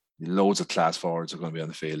loads of class forwards are going to be on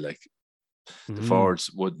the field. Like, the forwards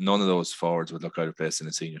none of those forwards would look out of place in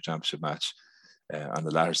a senior championship match on the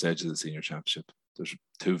latter stage of the senior championship. There's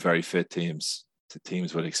two very fit teams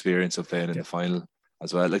with experience of playing in the final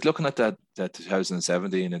as well. Like, looking at that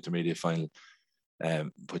 2017 intermediate final,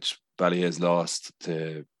 which Ballyhaise lost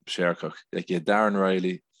to Shercock. Like, you had Darren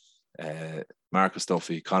Riley, Marcus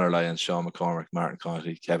Duffy, Conor Lyons, Sean McCormick, Martin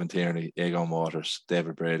Conti, Kevin Tierney, Egon Waters,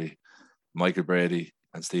 David Brady, Michael Brady,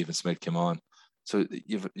 and Stephen Smith came on. So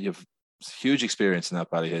you've huge experience in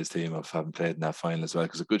that Ballyhaise team of having played in that final as well,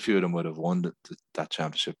 because a good few of them would have won that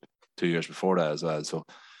championship 2 years before that as well. So,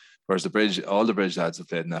 whereas all the Bridge lads have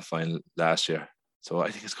played in that final last year. So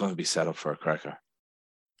I think it's going to be set up for a cracker.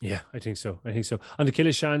 Yeah, I think so. On the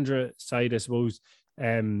Killeshandra side, I suppose,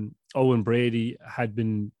 Owen Brady had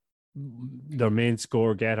been their main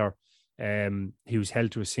score getter. He was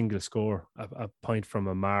held to a single score, a point from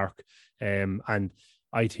a mark. And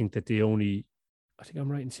I think that I think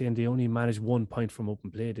I'm right in saying they only managed 1 point from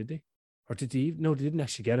open play, did they? Or did they? No, they didn't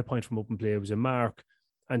actually get a point from open play. It was a mark,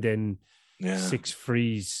 and then 5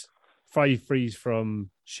 frees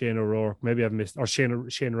from Shane O'Rourke. Maybe I've missed, or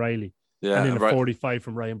Shane Riley. Yeah, and then a 45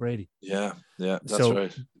 from Ryan Brady. Yeah, that's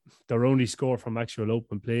right. Their only score from actual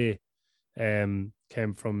open play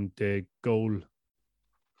came from the goal.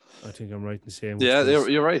 I think I'm right in saying. Yeah,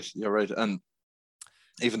 you're right. And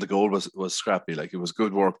even the goal was scrappy. Like, it was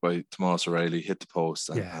good work by Tomas O'Reilly, hit the post,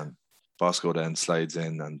 and Bosco then slides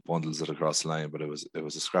in and bundles it across the line. But it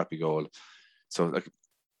was a scrappy goal. So, like,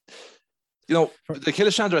 the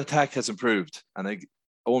Killeshandra attack has improved, and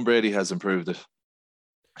Owen Brady has improved it.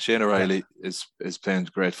 Shane O'Reilly is playing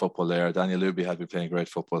great football there. Daniel Luby had been playing great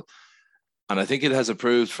football. And I think it has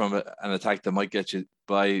improved from an attack that might get you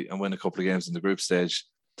by and win a couple of games in the group stage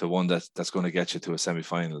to one that's going to get you to a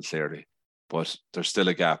semi-final, clearly. But there's still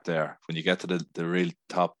a gap there. When you get to the real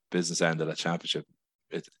top business end of the championship,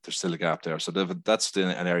 there's still a gap there. So that's still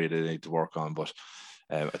an area they need to work on. But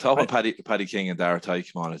I thought when Paddy King and Dara Ty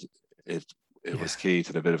came on, it was key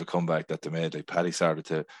to the bit of a comeback that they made. Like, Paddy started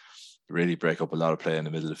to really break up a lot of play in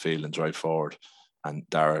the middle of the field and drive forward, and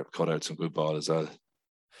Dara cut out some good ball as well.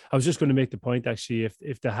 I was just going to make the point, actually,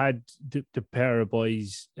 if they had the pair of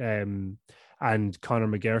boys and Conor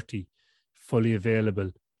McGarty fully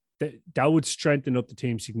available, that would strengthen up the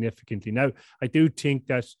team significantly. Now, I do think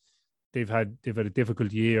that they've had a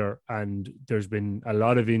difficult year, and there's been a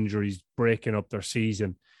lot of injuries breaking up their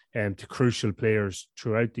season to crucial players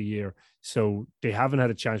throughout the year. So they haven't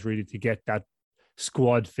had a chance really to get that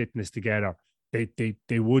squad fitness together.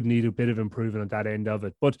 They would need a bit of improvement on that end of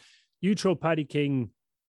it. But you throw Paddy King,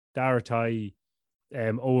 Dara Ty,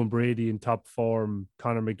 Owen Brady in top form,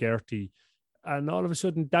 Conor McGarty, and all of a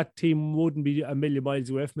sudden that team wouldn't be a million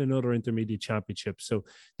miles away from another intermediate championship. So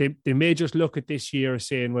they may just look at this year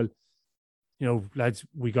saying, well, lads,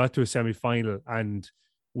 we got to a semi-final and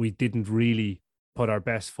we didn't really put our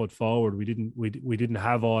best foot forward. We didn't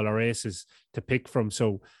have all our aces to pick from.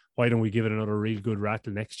 So why don't we give it another real good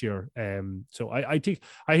rattle next year? So I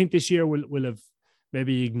think this year will have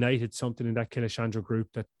maybe ignited something in that Killeshandra group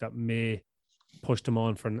that may push them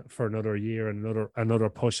on for another year and another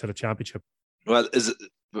push at a championship. Well,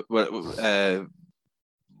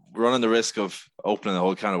 running the risk of opening a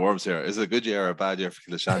whole can of worms here. Is it a good year or a bad year for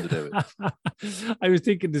Killeshandra, David? I was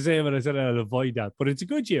thinking the same, and I said I'll avoid that, but it's a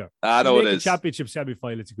good year. I know it is. Championship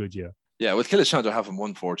semi-final, it's a good year. Yeah, with Killeshandra having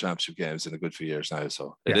won 4 championship games in a good few years now,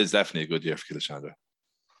 so it is definitely a good year for Killeshandra.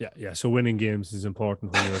 Yeah. So winning games is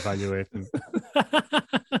important when you're evaluating.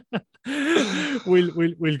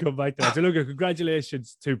 we'll come back to that. So look,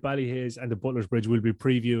 congratulations to Ballyhaise and the Butler's Bridge. We'll be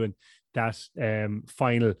previewing that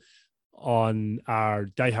final on our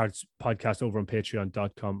Diehards podcast over on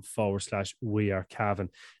patreon.com/We Are Cavan.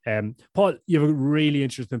 Paul, you have a really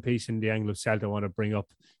interesting piece in the Anglo-Celt I want to bring up,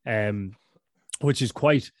 which is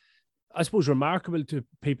quite, I suppose, remarkable to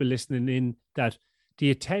people listening in, that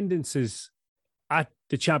the attendances at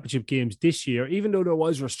the championship games this year, even though there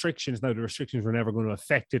was restrictions, now the restrictions were never going to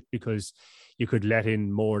affect it because you could let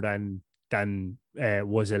in more than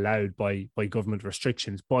was allowed by government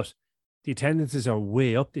restrictions, but the attendances are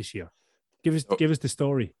way up this year. Give us the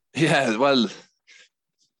story. Yeah, well,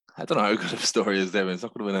 I don't know how good of a story is there. It's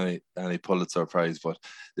not going to win any Pulitzer Prize, but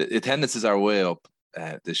the attendances are way up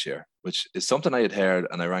this year, which is something I had heard,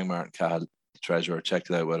 and I rang Martin Cahill, the treasurer, checked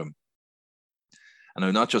it out with him. And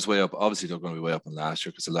they're not just way up, obviously they're going to be way up in last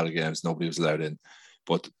year because a lot of games nobody was allowed in,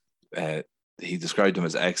 but he described them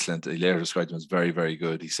as excellent. He later described them as very, very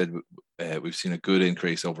good. He said we've seen a good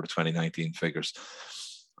increase over the 2019 figures.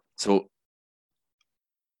 So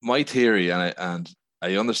my theory, and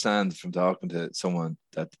I understand from talking to someone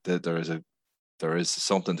that there is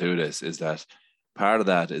something to this, is that part of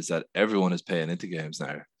that is that everyone is paying into games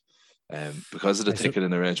now. Because of the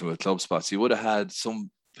ticketing arrangement with club spots, you would have had some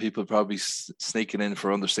people probably sneaking in for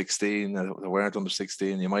under 16 that weren't under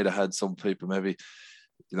 16. You might have had some people maybe,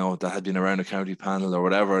 that had been around a county panel or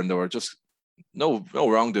whatever, and there were just no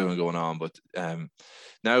wrongdoing going on. But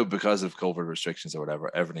now, because of COVID restrictions or whatever,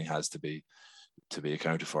 everything has to be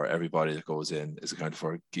accounted for. Everybody that goes in is accounted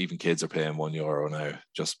for. Even kids are paying €1 now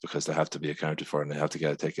just because they have to be accounted for and they have to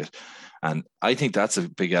get a ticket. And I think that's a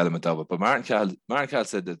big element of it. But Martin Cahill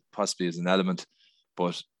said that possibly is an element,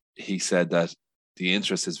 but he said that the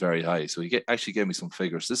interest is very high. So he actually gave me some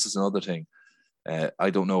figures. This is another thing. I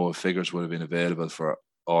don't know if figures would have been available for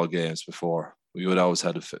all games before. We would always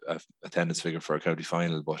had a attendance figure for a county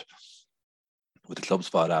final, but with the Club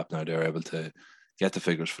Spot app now, they're able to get the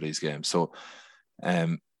figures for these games. So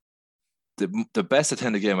the best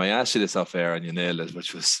attended game, I asked you this off air and you nailed it,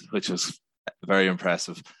 which was very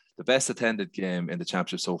impressive. The best attended game in the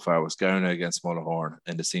championship so far was Garner against Mullaghorn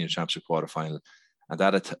in the senior championship quarterfinal, and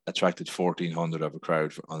that attracted 1,400 of a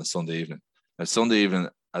crowd on a Sunday evening. Now, Sunday evening,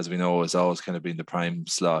 as we know, has always kind of been the prime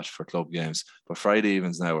slot for club games, but Friday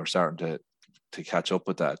evenings now are starting to catch up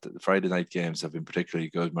with that. The Friday night games have been particularly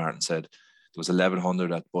good. Martin said there was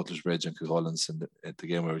 1,100 at Butler's Bridge and Cuchulains in the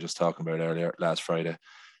game we were just talking about earlier last Friday.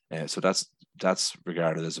 So that's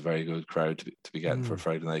regarded as a very good crowd to be getting for a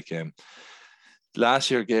Friday night game. Last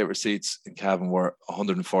year, gate receipts in Cavan were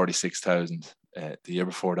 146,000. The year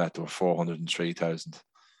before that, there were 403,000.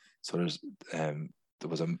 So there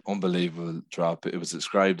was an unbelievable drop. It was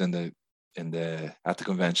described at the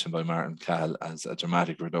convention by Martin Cahill as a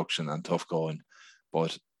dramatic reduction and tough going.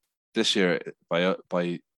 But this year, by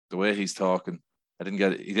the way he's talking, he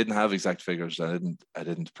didn't have exact figures. I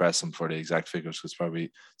didn't press him for the exact figures because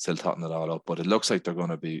probably still totting it all up. But it looks like they're going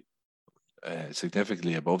to be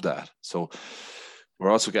significantly above that. So we're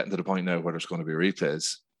also getting to the point now where there's going to be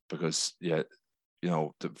replays because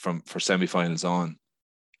for semi-finals on,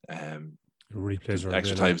 replays are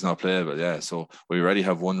extra time is not playable. Yeah, so we already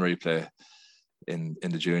have one replay in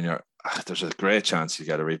the junior. There's a great chance you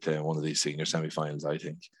get a replay in one of these senior semi-finals. I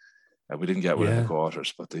think we didn't get one in the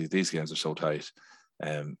quarters, but these games are so tight,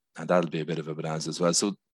 and that'll be a bit of a bonanza as well.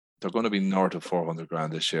 So they're going to be north of 400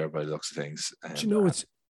 grand this year by the looks of things.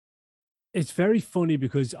 It's very funny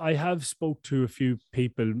because I have spoke to a few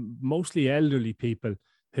people, mostly elderly people,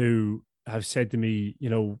 who have said to me,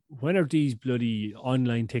 when are these bloody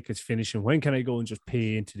online tickets finishing? When can I go and just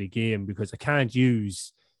pay into the game? Because I can't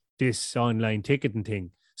use this online ticketing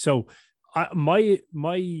thing. So my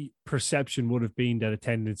perception would have been that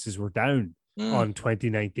attendances were down on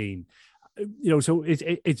 2019. So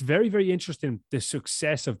it's very, very interesting, the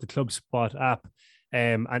success of the Club Spot app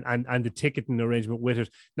and the ticketing arrangement with it.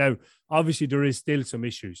 Now, obviously, there is still some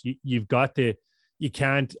issues. You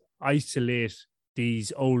can't isolate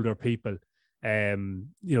these older people.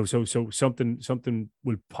 So something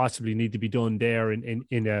will possibly need to be done there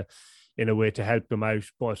in a way to help them out.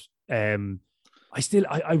 But I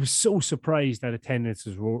was so surprised that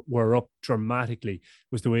attendances were up dramatically,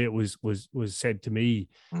 was the way it was said to me.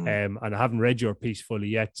 And I haven't read your piece fully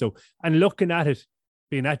yet. So, and looking at it,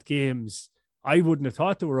 being at games, I wouldn't have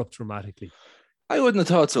thought they were up dramatically. I wouldn't have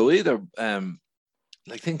thought so either.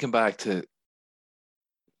 Like thinking back to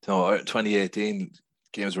 2018,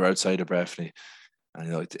 games were outside of Breffni,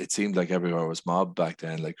 and it seemed like everywhere was mobbed back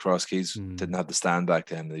then. Like Cross Keys didn't have the stand back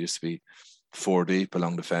then. They used to be 4 deep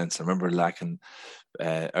along the fence. I remember lacking for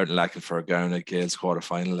a Gowna Gales quarter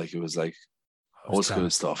final. Like it was like old school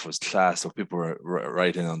stuff was class. So people were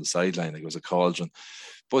right in on the sideline. Like it was a cauldron.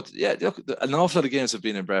 But yeah, look, an awful lot of games have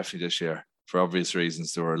been in Breffni this year for obvious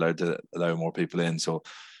reasons. They were allowed to allow more people in. So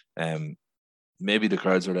maybe the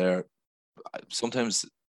crowds were there. Sometimes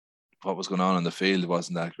what was going on the field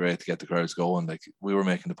wasn't that great to get the crowds going. Like we were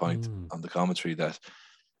making the point on the commentary that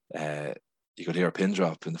you could hear a pin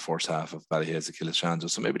drop in the first half of Ballyhaise to Killishandra.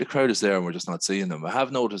 So maybe the crowd is there and we're just not seeing them. I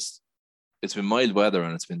have noticed it's been mild weather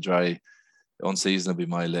and it's been dry. Unseasonably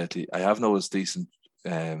mild lately. I have noticed decent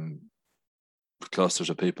clusters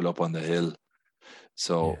of people up on the hill.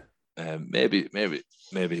 So maybe.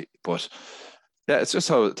 But yeah, it's just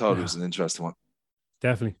how I thought it was an interesting one.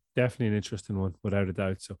 Definitely an interesting one, without a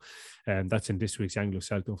doubt. So that's in this week's Anglo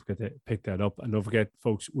Celt. Don't forget to pick that up. And don't forget,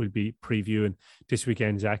 folks, we'll be previewing this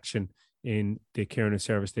weekend's action in the Kieran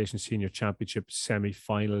Service Station Senior Championship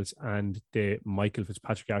semi-finals and the Michael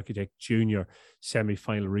Fitzpatrick Architect Junior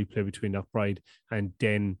semi-final replay between Knockbride and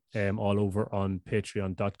Den, all over on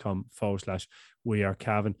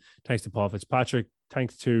patreon.com/wearecavan. Thanks to Paul Fitzpatrick.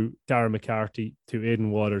 Thanks to Darren McCarthy, to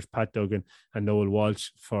Aidan Waters, Pat Duggan and Noel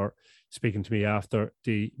Walsh for speaking to me after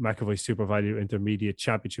the McAvoy Super Value Intermediate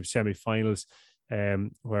Championship semi-finals,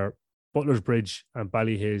 where Butler's Bridge and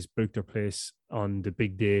Ballyhaise booked their place on the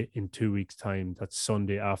big day in 2 weeks' time. That's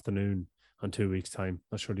Sunday afternoon on 2 weeks' time.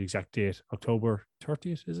 Not sure the exact date. October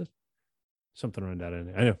 30th, is it? Something around that. I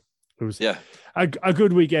know. It was a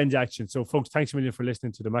good weekend action. So, folks, thanks a million for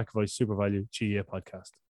listening to the McAvoy Super Value GA podcast.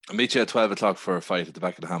 I'll meet you at 12 o'clock for a fight at the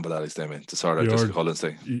back of the Handball Alleys, Damien, to sort out Jessica Collins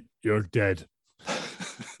thing. You're dead.